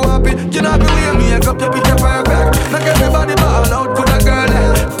you are go happy. You know be with me, make up your picture perfect. Make everybody ball out for the girl.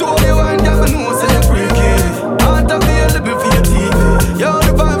 Told you and yeah, me know so you freaky. Heart of me a little for your TV. Yo,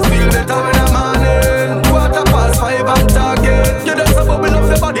 the vibes feel better when I'm on it. 5:15, I'm talking. You just a bubble up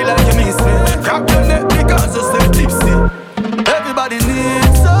your body like you miss me. Crack your neck because you're still tipsy. Everybody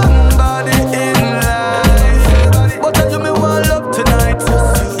needs somebody in life. But tell you me want love tonight.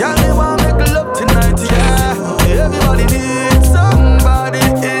 Yeah, me want make love tonight. Yeah, everybody needs somebody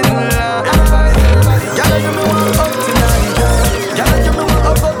in life. Yeah, you me want up tonight. Yeah, you me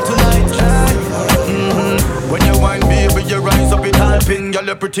want up tonight. When you wine, baby, you rise up it all pin.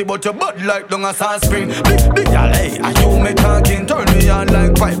 You're pretty, but your butt like long as a spring. Big girl, hey, are you me talking? Turn me on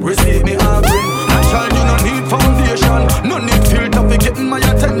like pipe, receive me offering. Natural, you no need foundation. No need filter for getting my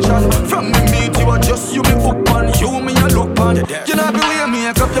attention. From me meet you, just you me book on. You me a look on. You know the way me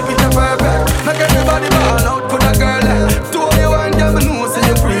make up your picture perfect. Make everybody ball out for the girl. Told you and you me know say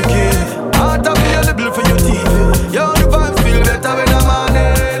you freaky. Heart of me a little for your teeth. Yo, the vibes feel better when I'm on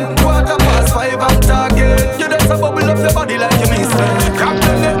it. 5:15, I'm talking. You just a bubble up your body like you miss me. Crack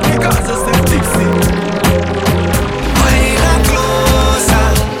the neck because you're still tipsy. Wine up closer.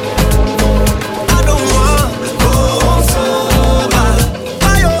 I don't want go home sober.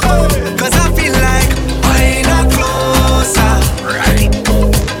 Cause I feel like wine up closer. Right.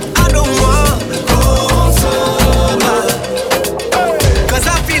 I don't want go home sober. Cause I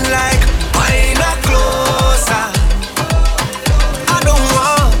feel like wine up closer. I don't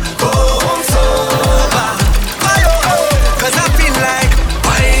want go home sober. Cause I feel like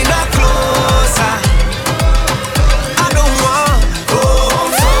wine up closer. I don't want go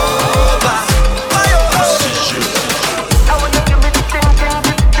home sober. I wanna give me the ting.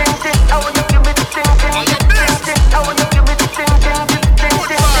 I wanna give me the ting. I wanna give me the ting. I wanna give me the ting. I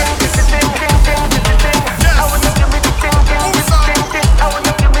wanna give me the ting. I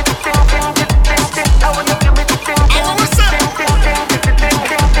wanna give me the ting.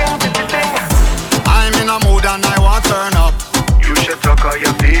 I'm in a mood and I want turn up. You should talk how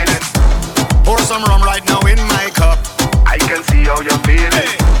you're feeling. Pour some rum right now in my cup. I can see how you're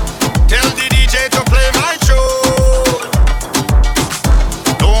feeling. Tell the DJ to play my tune.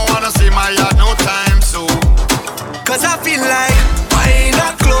 Don't wanna see my yard no time soon. Cause I feel like wine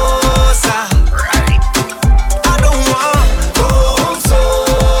up closer. Right. I don't want go home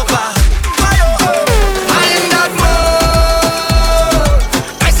sober. I'm in that mode.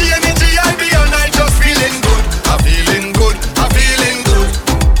 I see energy, I be all night just feeling good. I'm feeling good.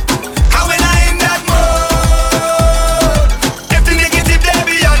 And when I in that mode, if the negative there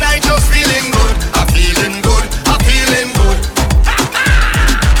be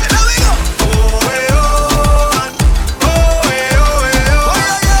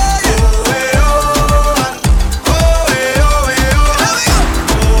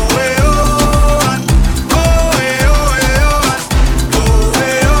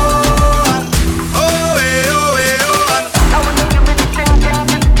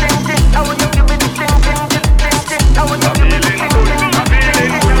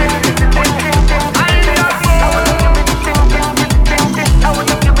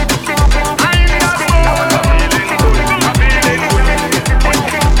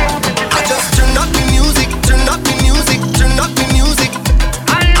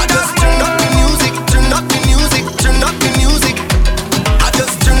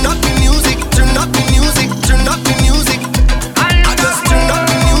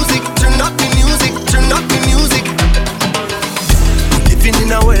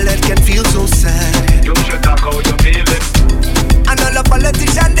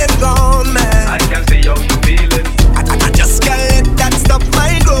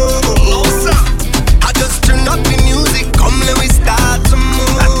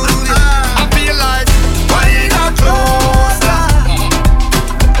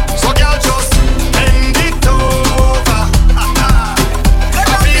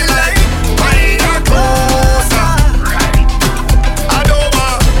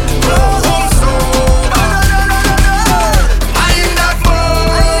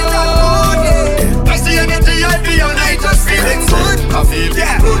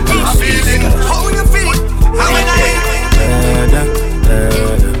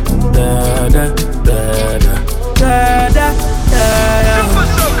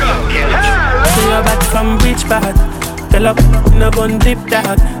bun dip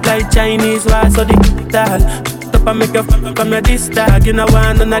dog. Like Chinese wall, so the dog. Up and make you come your this dog. You know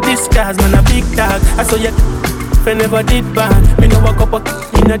one none of this cars, man a big dog. I saw you if I never did bang. Me no walk up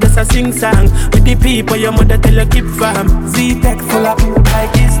you know just a sing song. With the people your mother tell you keep fam. Z-Tech full of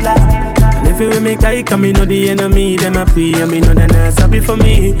like Islam. And if you make eye come, me know the enemy. Them a pray and me know they not sorry for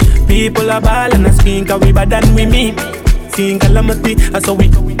me. People are ball and a skin cause we bad than we meet. Seeing calamity, I saw we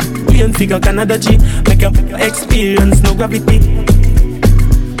and figure Canada G. Make your experience no gravity.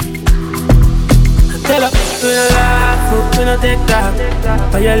 Tell up, we no laugh, we no take that.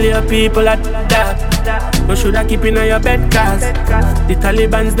 Violate people at that. You shoulda keep in your bed cause the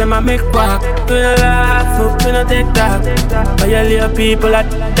Taliban's them a make quack. We no laugh, we no take that. Violate people at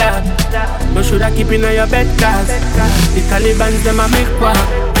that. You shoulda keep in your bed cause the Taliban's them a make quack.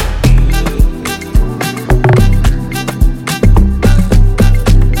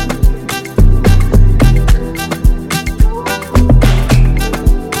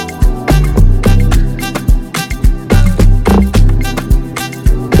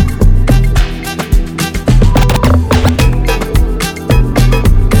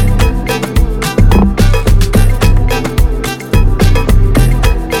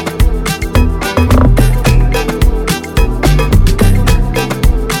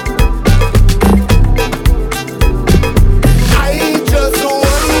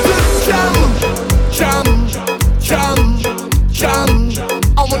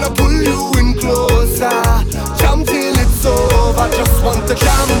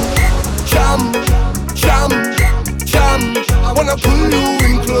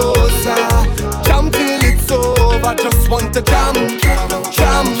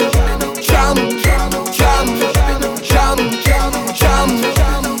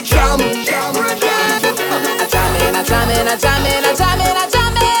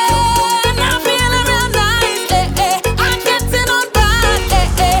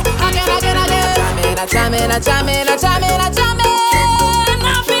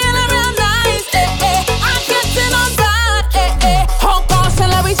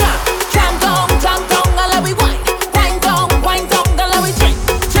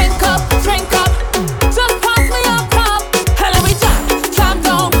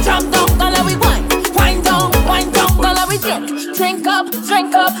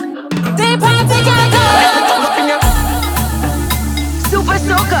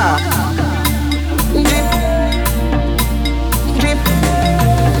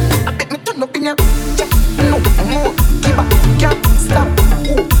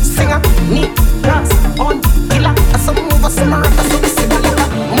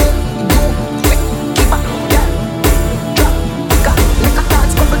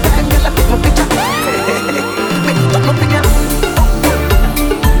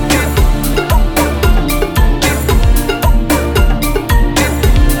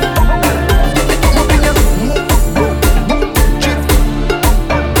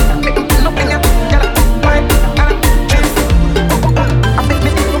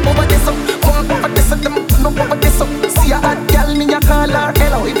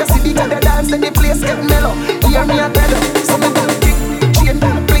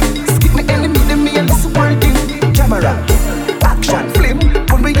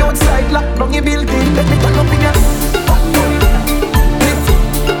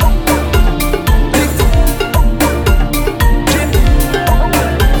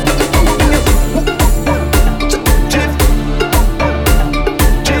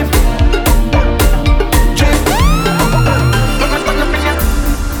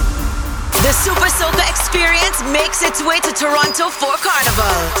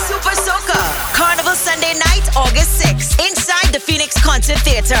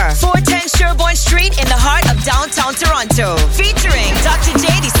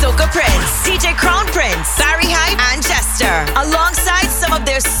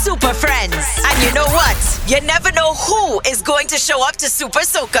 Show up to Supa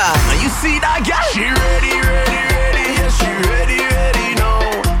Soca. You see that girl? She ready, yes, she ready, no.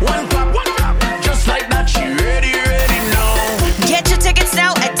 One clap, just like that. She ready, no. Get your tickets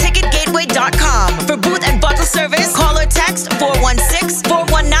now at ticketgateway.com. For booth and bottle service, call or text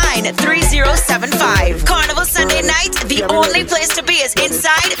 416-419-3075. Carnival Sunday night, the only place to be is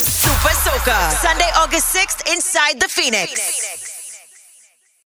inside Supa Soca. Sunday, August 6th, inside the Phoenix.